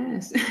kicked my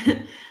ass.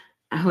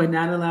 I would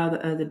not allow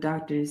the other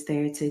doctors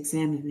there to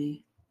examine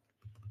me.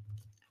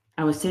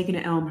 I was taken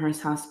to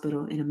Elmhurst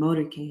Hospital in a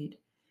motorcade.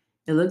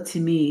 It looked to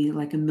me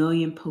like a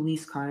million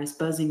police cars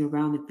buzzing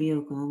around the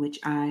vehicle in which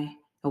I,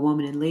 a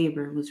woman in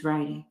labor, was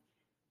riding,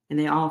 and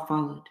they all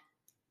followed.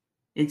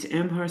 Into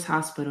Elmhurst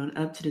Hospital and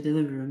up to the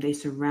delivery room, they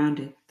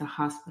surrounded the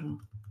hospital.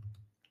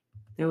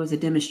 There was a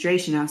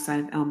demonstration outside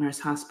of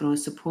Elmhurst Hospital in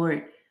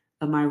support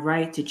of my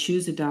right to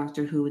choose a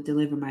doctor who would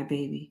deliver my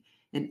baby,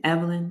 and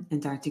Evelyn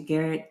and Dr.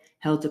 Garrett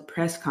held a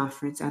press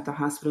conference at the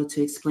hospital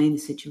to explain the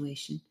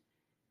situation.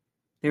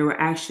 There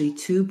were actually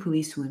 2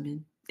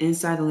 policewomen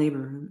inside the labor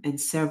room and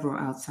several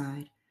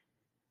outside.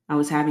 I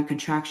was having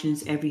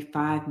contractions every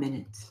 5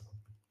 minutes.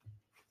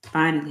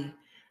 Finally,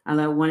 I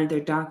let one of their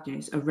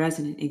doctors, a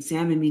resident,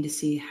 examine me to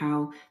see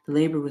how the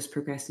labor was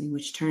progressing,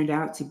 which turned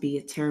out to be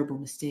a terrible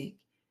mistake.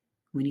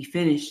 When he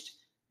finished,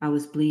 I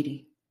was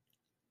bleeding.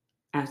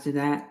 After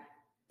that,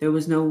 there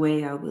was no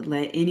way I would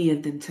let any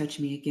of them touch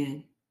me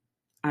again.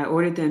 I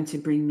ordered them to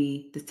bring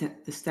me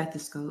the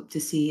stethoscope to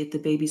see if the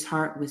baby's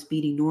heart was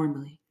beating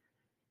normally,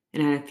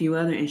 and I had a few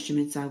other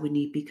instruments I would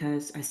need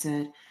because I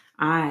said,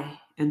 I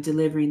am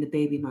delivering the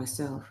baby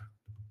myself.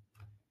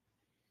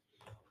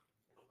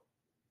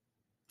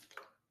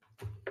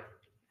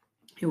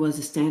 It was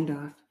a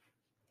standoff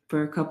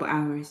for a couple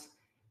hours.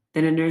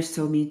 Then a nurse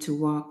told me to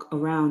walk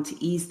around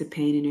to ease the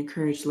pain and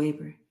encourage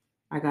labor.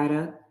 I got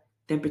up,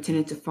 then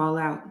pretended to fall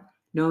out,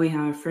 knowing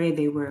how afraid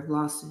they were of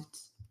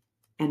lawsuits.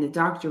 And the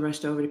doctor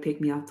rushed over to pick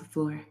me off the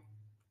floor.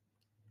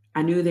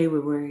 I knew they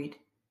were worried.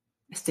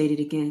 I stated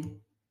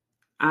again,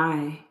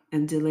 I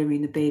am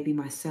delivering the baby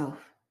myself.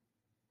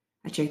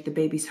 I checked the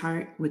baby's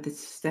heart with a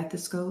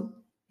stethoscope.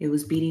 It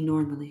was beating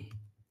normally.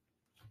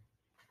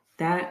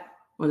 That,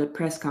 or the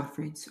press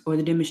conference, or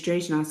the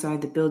demonstration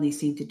outside the building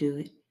seemed to do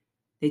it.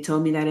 They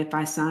told me that if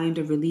I signed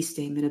a release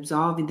statement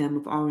absolving them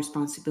of all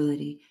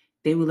responsibility,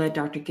 they would let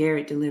Dr.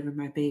 Garrett deliver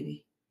my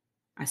baby.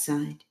 I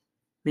signed,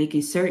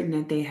 making certain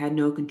that they had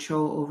no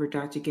control over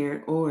Dr.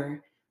 Garrett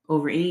or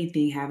over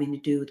anything having to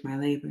do with my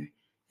labor,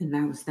 and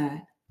that was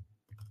that.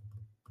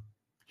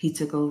 He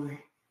took over.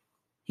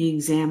 He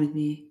examined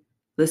me,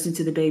 listened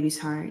to the baby's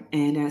heart,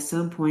 and at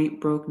some point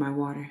broke my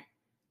water.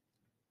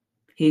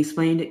 He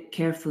explained it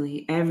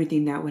carefully,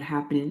 everything that would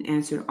happen, and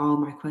answered all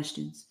my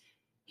questions.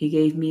 He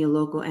gave me a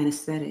local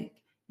anesthetic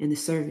in the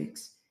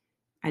cervix.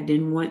 I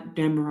didn't want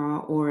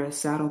Demerol or a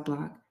saddle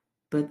block,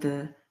 but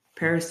the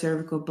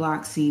paracervical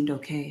block seemed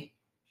okay.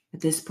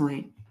 At this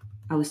point,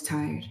 I was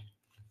tired.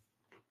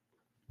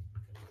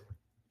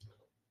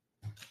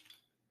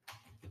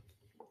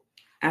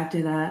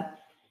 After that,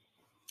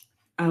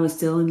 I was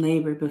still in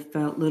labor but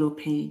felt little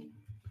pain.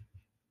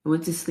 I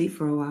went to sleep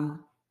for a while.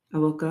 I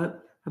woke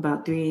up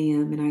about 3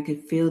 a.m. and I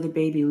could feel the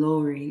baby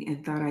lowering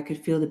and thought I could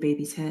feel the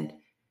baby's head.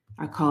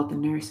 I called the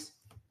nurse.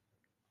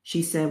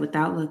 She said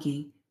without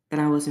looking that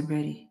I wasn't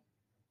ready.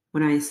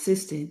 When I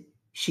insisted,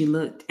 she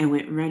looked and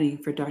went running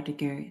for Dr.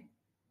 Garrett.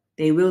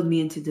 They wheeled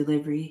me into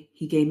delivery.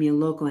 He gave me a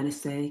local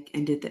anesthetic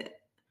and did the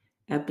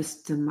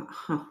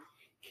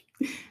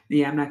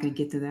Yeah, I'm not going to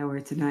get to that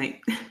word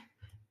tonight.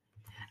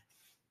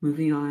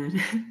 Moving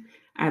on.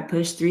 I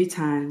pushed 3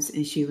 times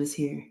and she was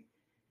here.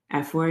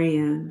 At 4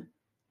 a.m.,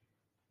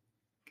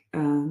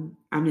 I'm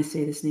going to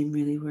say this name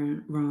really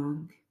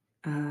wrong.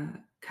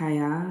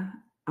 Kaya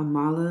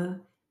Amala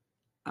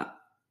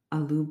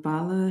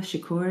Alubala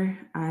Shakur,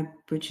 I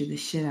butchered the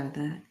shit out of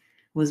that,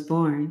 was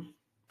born.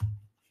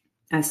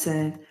 I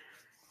said,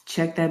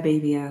 check that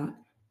baby out,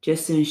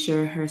 just to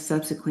ensure her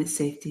subsequent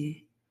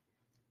safety.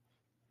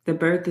 The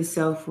birth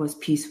itself was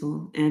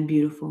peaceful and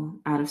beautiful,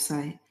 out of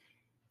sight.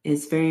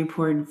 It's very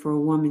important for a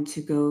woman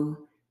to go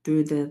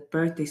through the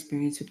birth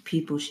experience with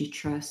people she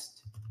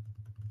trusts.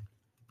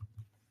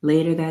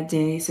 Later that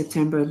day,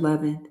 September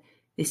 11th,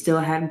 they still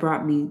hadn't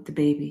brought me the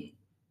baby.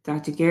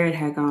 Dr. Garrett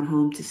had gone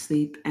home to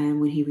sleep,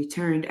 and when he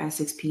returned at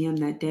 6 p.m.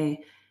 that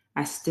day,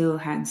 I still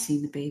hadn't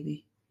seen the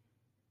baby.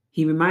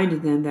 He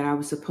reminded them that I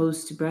was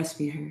supposed to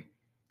breastfeed her.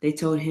 They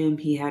told him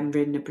he hadn't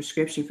written a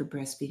prescription for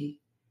breastfeeding.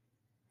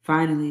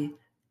 Finally,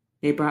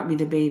 they brought me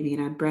the baby,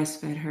 and I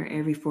breastfed her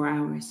every 4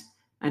 hours.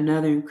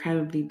 Another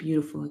incredibly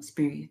beautiful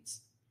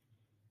experience.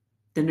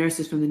 The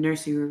nurses from the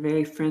nursery were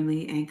very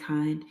friendly and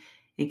kind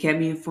and kept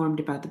me informed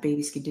about the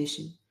baby's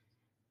condition.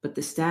 But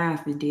the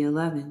staff in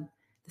D11,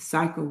 the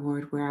cycle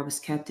ward where I was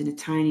kept in a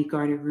tiny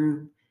guarded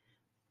room,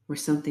 were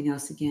something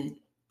else again.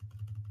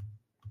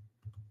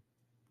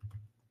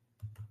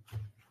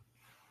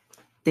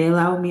 They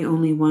allowed me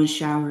only 1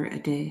 shower a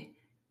day.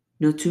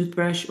 No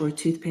toothbrush or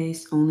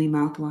toothpaste, only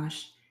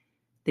mouthwash.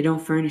 They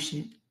don't furnish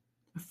it.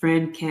 A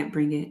friend can't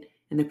bring it,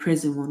 and the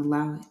prison won't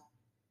allow it.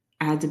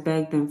 I had to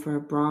beg them for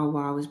a bra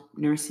while I was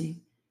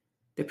nursing.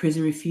 The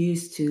prison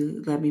refused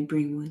to let me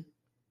bring one.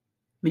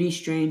 Many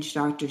strange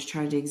doctors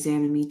tried to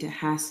examine me to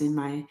hasten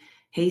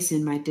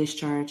my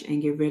discharge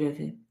and get rid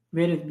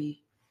of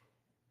me.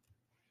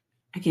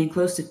 I came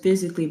close to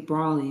physically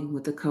brawling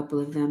with a couple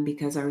of them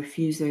because I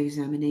refused their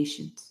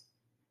examinations.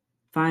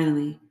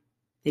 Finally,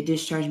 they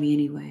discharged me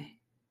anyway,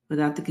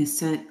 without the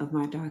consent of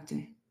my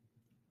doctor.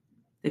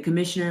 The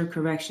Commissioner of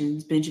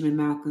Corrections, Benjamin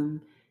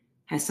Malcolm,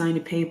 had signed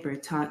a paper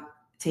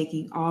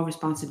taking all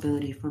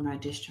responsibility for my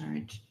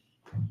discharge.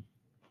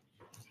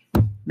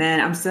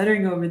 Man, I'm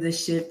stuttering over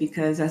this shit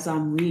because as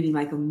I'm reading,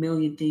 like a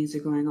million things are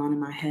going on in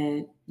my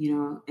head,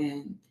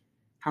 and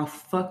how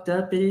fucked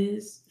up it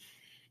is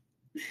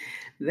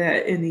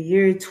that in the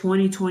year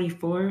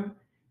 2024,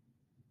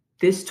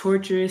 this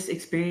torturous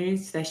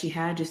experience that she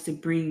had just to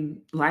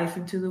bring life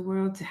into the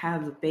world, to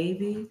have a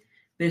baby,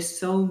 there's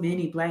so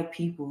many Black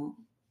people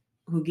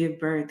who give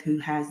birth who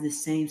has the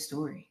same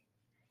story.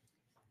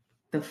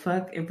 The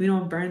fuck, if we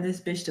don't burn this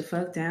bitch the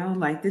fuck down,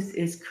 like this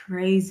is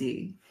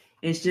crazy.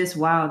 It's just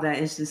wild that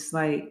it's just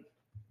like,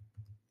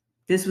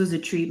 this was a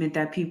treatment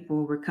that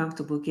people were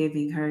comfortable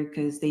giving her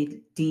because they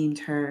deemed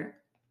her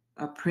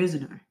a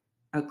prisoner,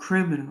 a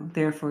criminal,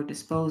 therefore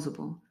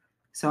disposable.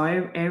 So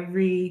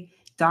every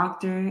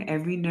doctor,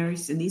 every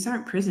nurse, and these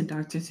aren't prison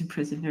doctors and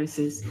prison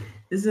nurses,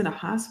 this is in a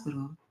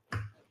hospital,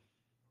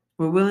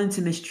 were willing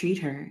to mistreat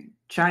her,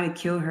 try to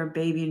kill her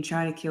baby and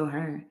try to kill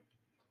her,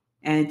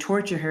 and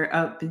torture her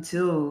up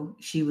until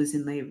she was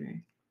in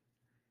labor.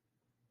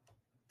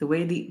 The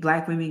way the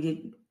Black women get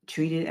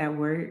treated at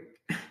work,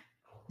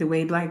 the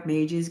way Black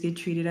mages get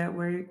treated at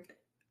work,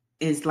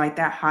 is like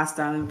that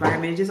hostile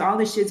environment. Just all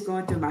this shit's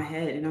going through my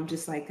head. And I'm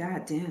just like,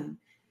 God damn.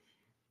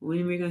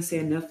 When are we going to say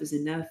enough is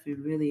enough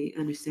and really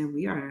understand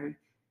we are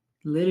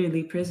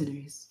literally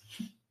prisoners?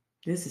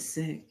 This is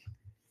sick.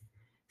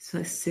 It's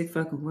a sick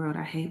fucking world.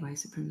 I hate white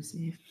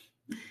supremacy.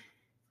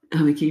 I'm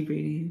going to keep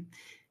reading.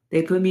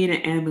 They put me in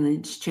an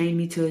ambulance, chained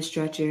me to a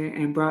stretcher,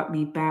 and brought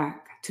me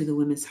back to the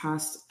women's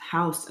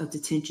house of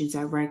detentions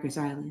at Rikers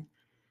Island.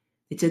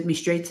 They took me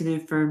straight to the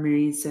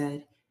infirmary and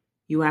said,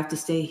 "You have to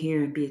stay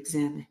here and be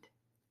examined."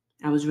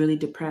 I was really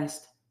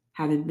depressed,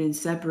 having been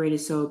separated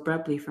so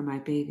abruptly from my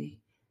baby.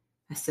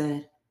 I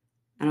said,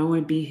 "I don't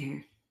want to be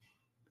here.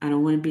 I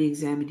don't want to be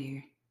examined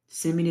here.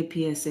 Send me to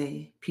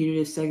PSA,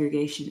 punitive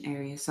segregation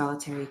area,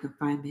 solitary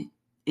confinement,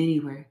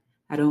 anywhere.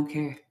 I don't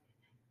care.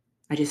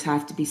 I just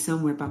have to be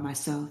somewhere by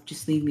myself.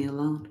 Just leave me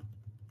alone."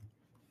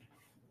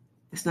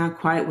 That's not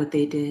quite what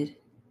they did.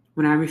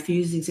 When I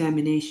refused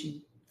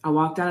examination, I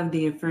walked out of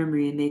the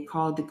infirmary and they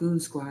called the goon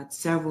squad,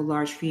 several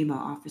large female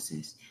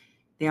officers.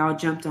 They all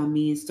jumped on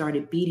me and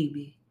started beating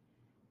me.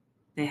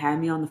 They had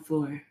me on the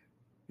floor.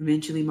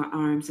 Eventually, my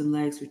arms and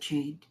legs were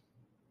chained.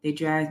 They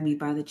dragged me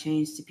by the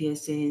chains to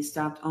PSA and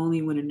stopped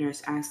only when a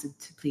nurse asked them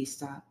to please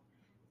stop.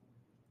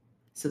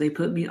 So they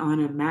put me on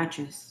a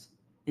mattress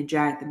and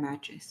dragged the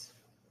mattress.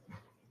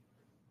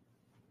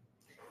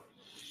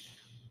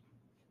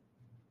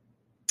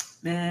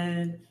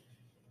 Man,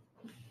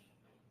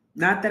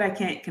 not that I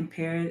can't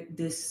compare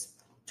this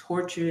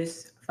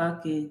torturous,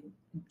 fucking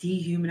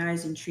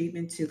dehumanizing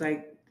treatment to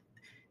like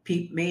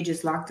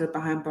majors locked up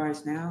behind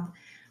bars now,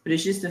 but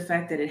it's just the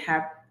fact that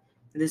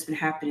it's been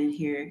happening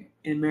here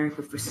in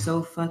America for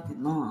so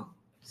fucking long.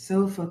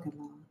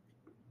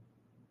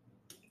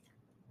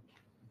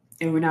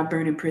 And we're not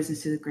burning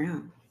prisons to the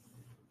ground.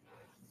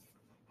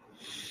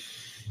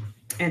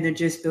 And they're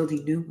just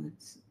building new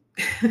ones.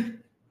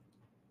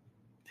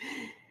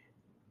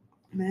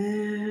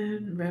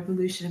 Man,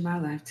 revolution in my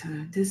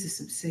lifetime. This is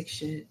some sick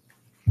shit.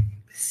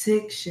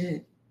 Sick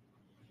shit.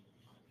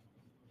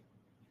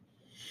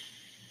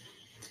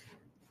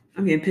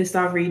 I'm getting pissed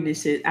off reading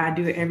this shit. I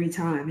do it every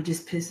time. It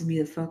just pisses me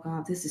the fuck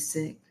off. This is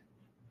sick.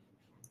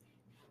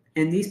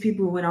 And these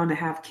people went on to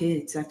have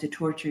kids after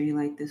torturing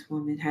like this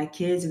woman. Had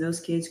kids, and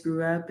those kids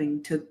grew up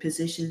and took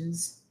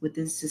positions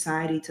within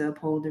society to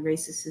uphold the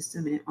racist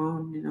system, and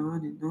on and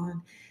on and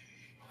on.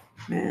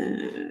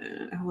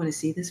 Man, I want to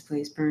see this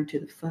place burn to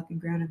the fucking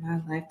ground in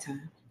my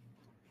lifetime.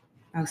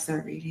 I'll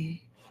start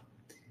reading.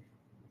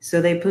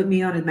 So they put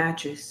me on a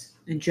mattress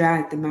and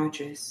dragged the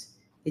mattress.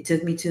 They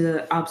took me to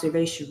the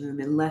observation room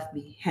and left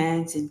me,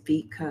 hands and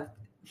feet cuffed.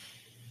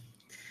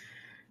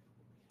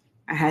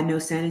 I had no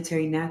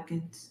sanitary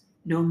napkins,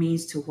 no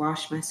means to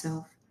wash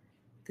myself.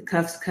 The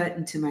cuffs cut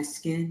into my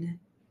skin.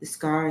 The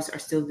scars are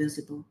still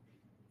visible,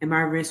 and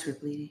my wrists were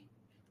bleeding.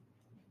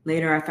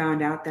 Later, I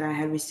found out that I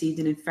had received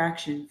an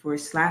infraction for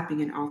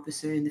slapping an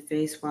officer in the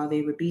face while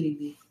they were beating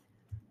me.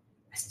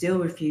 I still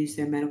refused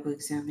their medical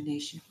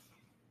examination.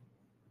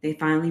 They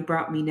finally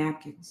brought me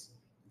napkins.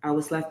 I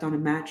was left on a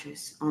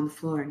mattress, on the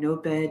floor, no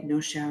bed, no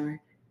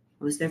shower.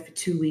 I was there for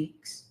 2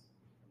 weeks.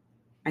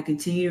 I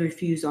continued to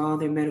refuse all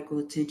their medical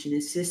attention,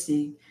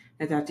 insisting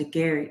that Dr.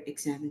 Garrett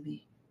examine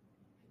me.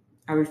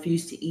 I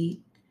refused to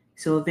eat,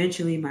 so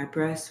eventually my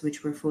breasts,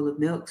 which were full of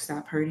milk,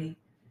 stopped hurting.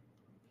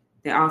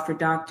 They offered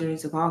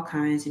doctors of all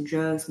kinds and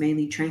drugs,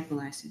 mainly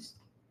tranquilizers.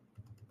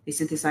 They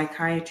sent a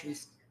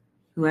psychiatrist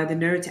who had the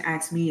nerve to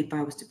ask me if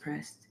I was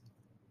depressed.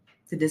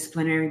 The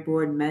disciplinary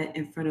board met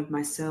in front of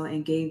my cell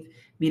and gave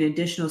me an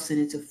additional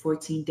sentence of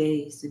 14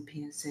 days in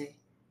PSA.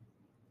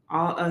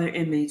 All other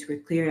inmates were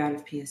cleared out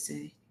of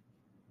PSA.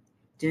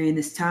 During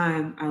this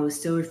time, I was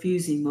still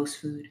refusing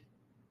most food.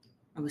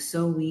 I was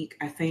so weak,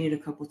 I fainted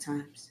a couple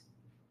times.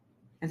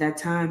 At that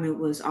time, it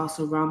was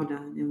also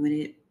Ramadan, and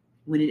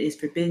when it is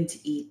forbidden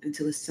to eat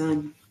until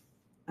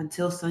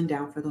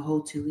sundown for the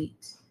whole 2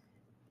 weeks.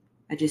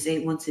 I just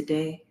ate once a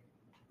day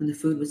when the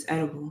food was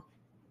edible,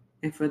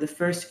 and for the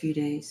first few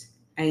days,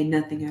 I ate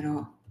nothing at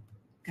all.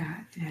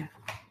 God damn.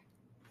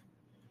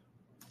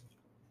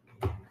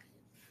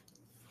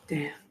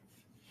 Damn.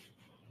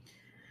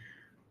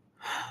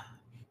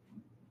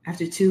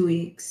 After 2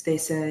 weeks, they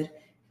said,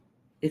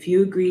 if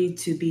you agree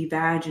to be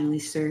vaginally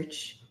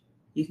searched,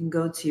 you can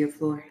go to your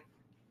floor.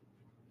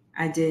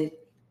 I did,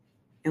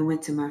 and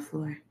went to my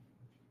floor.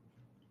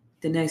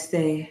 The next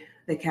day,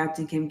 the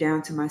captain came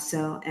down to my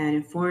cell and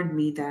informed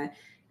me that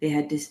they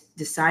had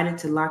decided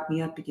to lock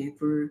me up again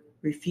for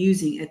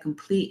refusing a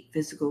complete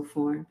physical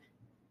form.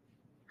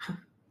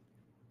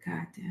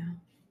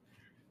 Goddamn.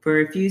 For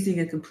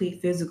refusing a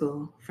complete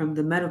physical from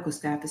the medical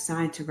staff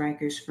assigned to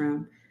Rikers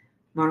from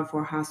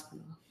Montefiore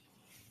Hospital.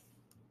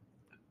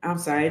 I'm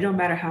sorry, it don't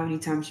matter how many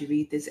times you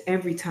read this.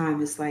 Every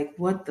time it's like,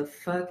 what the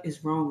fuck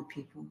is wrong with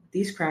people?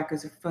 These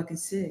crackers are fucking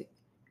sick.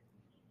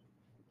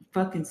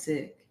 Fucking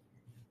sick.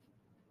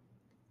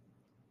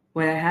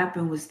 What had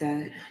happened was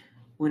that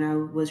when I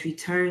was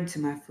returned to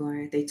my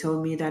floor, they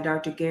told me that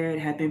Dr. Garrett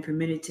had been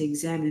permitted to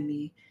examine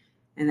me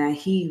and that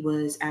he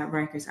was at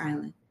Rikers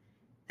Island,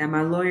 that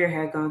my lawyer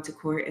had gone to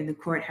court and the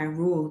court had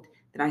ruled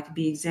that I could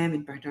be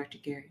examined by Dr.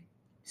 Gary.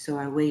 So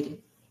I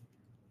waited.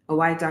 A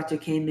white doctor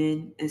came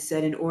in and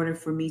said in order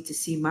for me to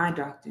see my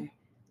doctor,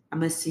 I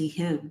must see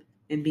him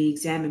and be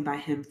examined by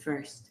him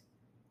first.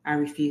 I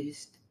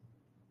refused.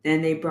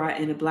 Then they brought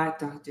in a black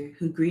doctor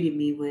who greeted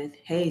me with,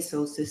 "Hey,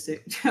 soul sister."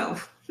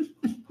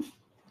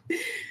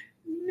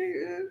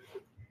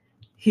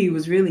 He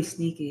was really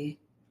sneaky.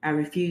 I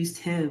refused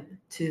him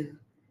too.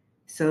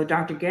 So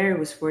Dr. Gary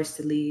was forced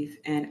to leave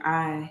and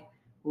I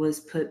was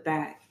put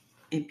back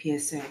in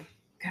PSA.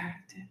 God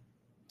damn.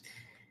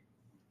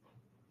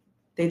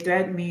 They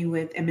threatened me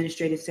with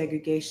administrative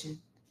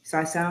segregation. So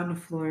I sat on the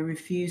floor and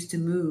refused to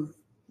move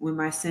when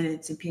my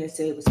sentence in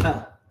PSA was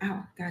up.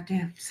 Ow,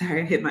 goddamn.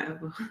 Sorry, I hit my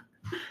elbow.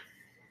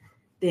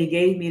 They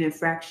gave me an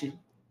infraction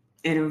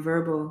and a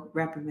verbal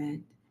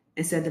reprimand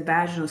and said the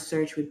vaginal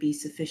search would be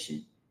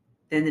sufficient.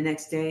 Then the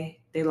next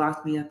day, they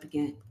locked me up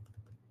again.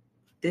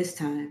 This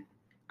time,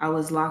 I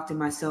was locked in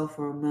my cell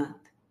for a month.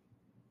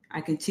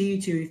 I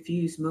continued to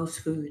refuse most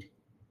food.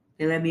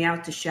 They let me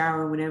out to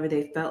shower whenever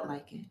they felt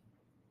like it.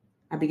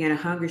 I began a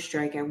hunger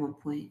strike at one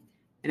point,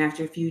 and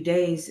after a few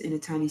days in a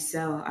tiny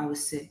cell, I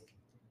was sick.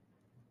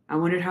 I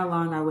wondered how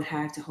long I would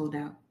have to hold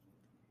out.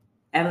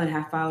 Evelyn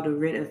had filed a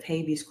writ of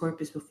habeas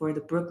corpus before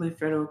the Brooklyn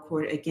Federal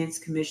Court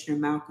against Commissioner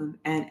Malcolm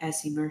and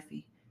Essie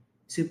Murphy,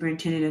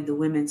 superintendent of the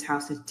Women's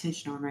House of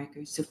Detention on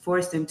Rikers, to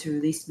force them to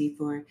release me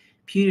for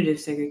punitive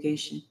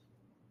segregation.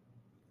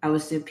 I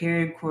was to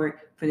appear in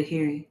court for the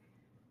hearing,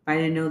 but I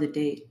didn't know the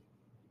date.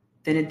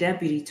 Then a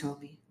deputy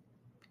told me,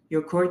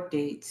 "Your court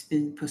date's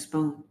been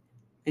postponed,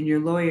 and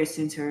your lawyer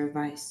sent her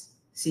advice.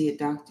 See a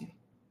doctor."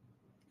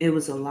 It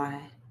was a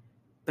lie,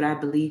 but I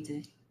believed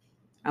it.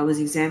 I was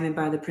examined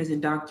by the prison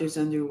doctors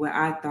under what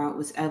I thought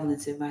was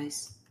Evelyn's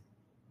advice.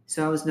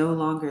 So I was no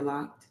longer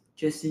locked,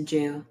 just in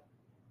jail,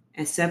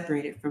 and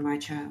separated from my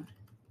child.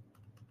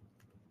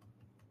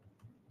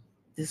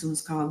 This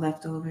one's called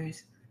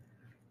Leftovers.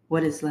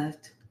 What is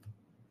left?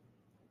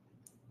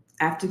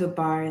 After the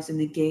bars and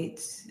the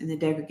gates and the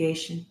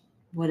degradation,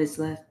 what is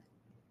left?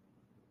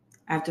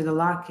 After the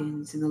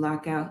lock-ins and the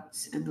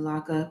lockouts and the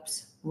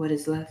lockups, what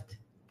is left?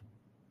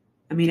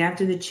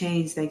 After the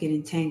chains that get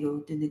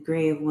entangled in the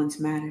gray of one's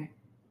matter,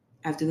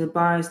 after the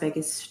bars that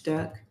get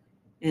stuck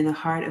in the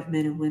heart of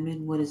men and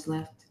women, what is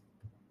left?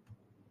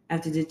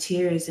 After the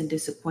tears and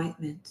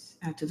disappointments,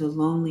 after the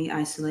lonely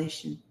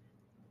isolation,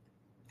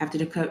 after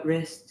the cut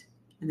wrist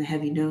and the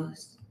heavy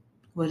nose,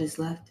 what is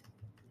left?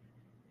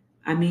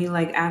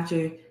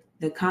 After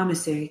the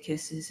commissary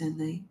kisses and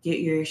the get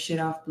your shit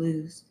off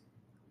blues,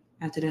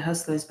 after the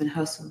hustler's been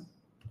hustled,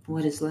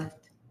 what is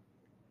left?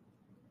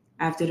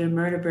 After the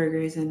murder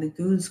burgers and the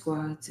goon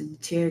squads and the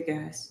tear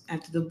gas,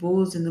 after the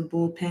bulls and the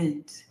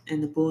bullpens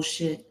and the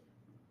bullshit,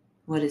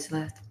 what is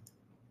left?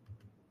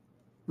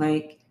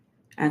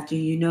 After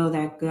you know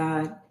that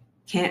God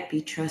can't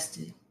be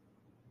trusted,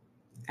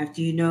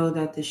 after you know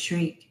that the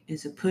shrink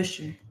is a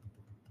pusher,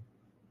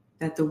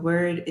 that the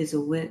word is a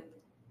whip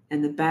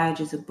and the badge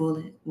is a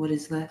bullet, what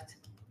is left?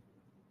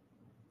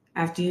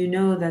 After you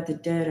know that the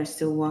dead are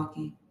still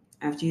walking,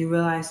 after you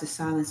realize the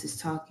silence is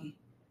talking,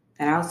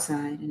 that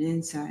outside and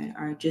inside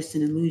are just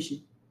an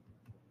illusion,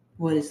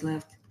 what is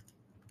left?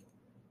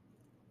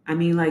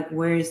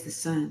 Where is the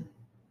sun?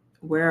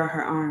 Where are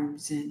her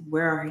arms and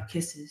where are her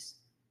kisses?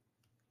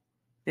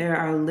 There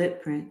are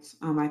lip prints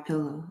on my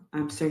pillow.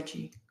 I'm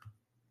searching.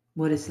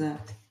 What is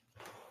left?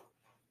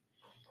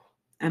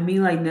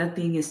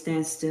 Nothing is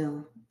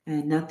standstill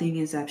and nothing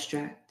is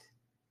abstract.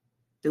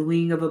 The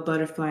wing of a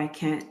butterfly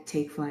can't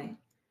take flight.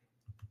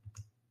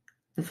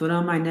 The foot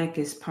on my neck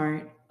is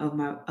part of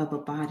a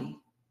body.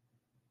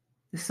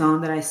 The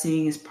song that I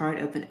sing is part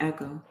of an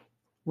echo.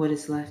 What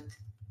is left?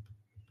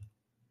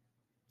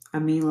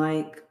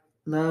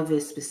 Love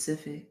is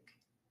specific.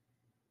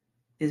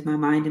 Is my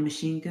mind a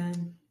machine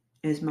gun?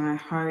 Is my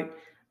heart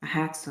a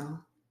hacksaw?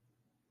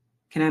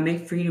 Can I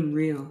make freedom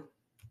real?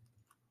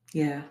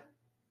 Yeah.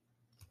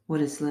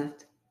 What is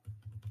left?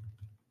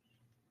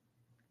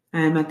 I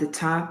am at the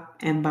top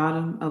and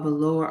bottom of a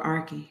lower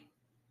archy.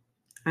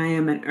 I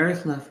am an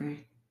earth lover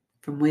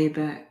from way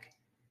back.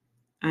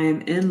 I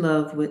am in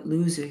love with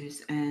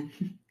losers and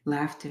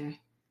laughter.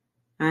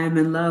 I am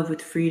in love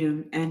with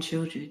freedom and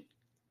children.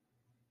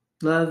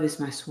 Love is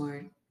my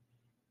sword,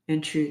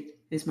 and truth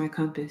is my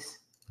compass.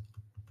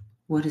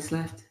 What is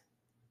left?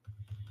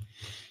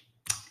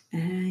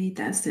 And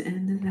that's the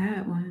end of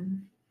that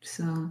one.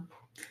 So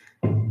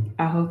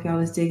I hope y'all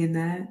was digging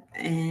that.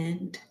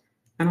 And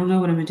I don't know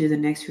what I'm going to do the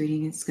next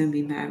reading. It's going to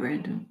be mad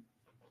random.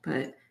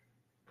 But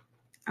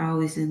I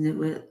always end it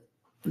with,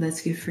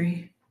 let's get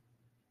free.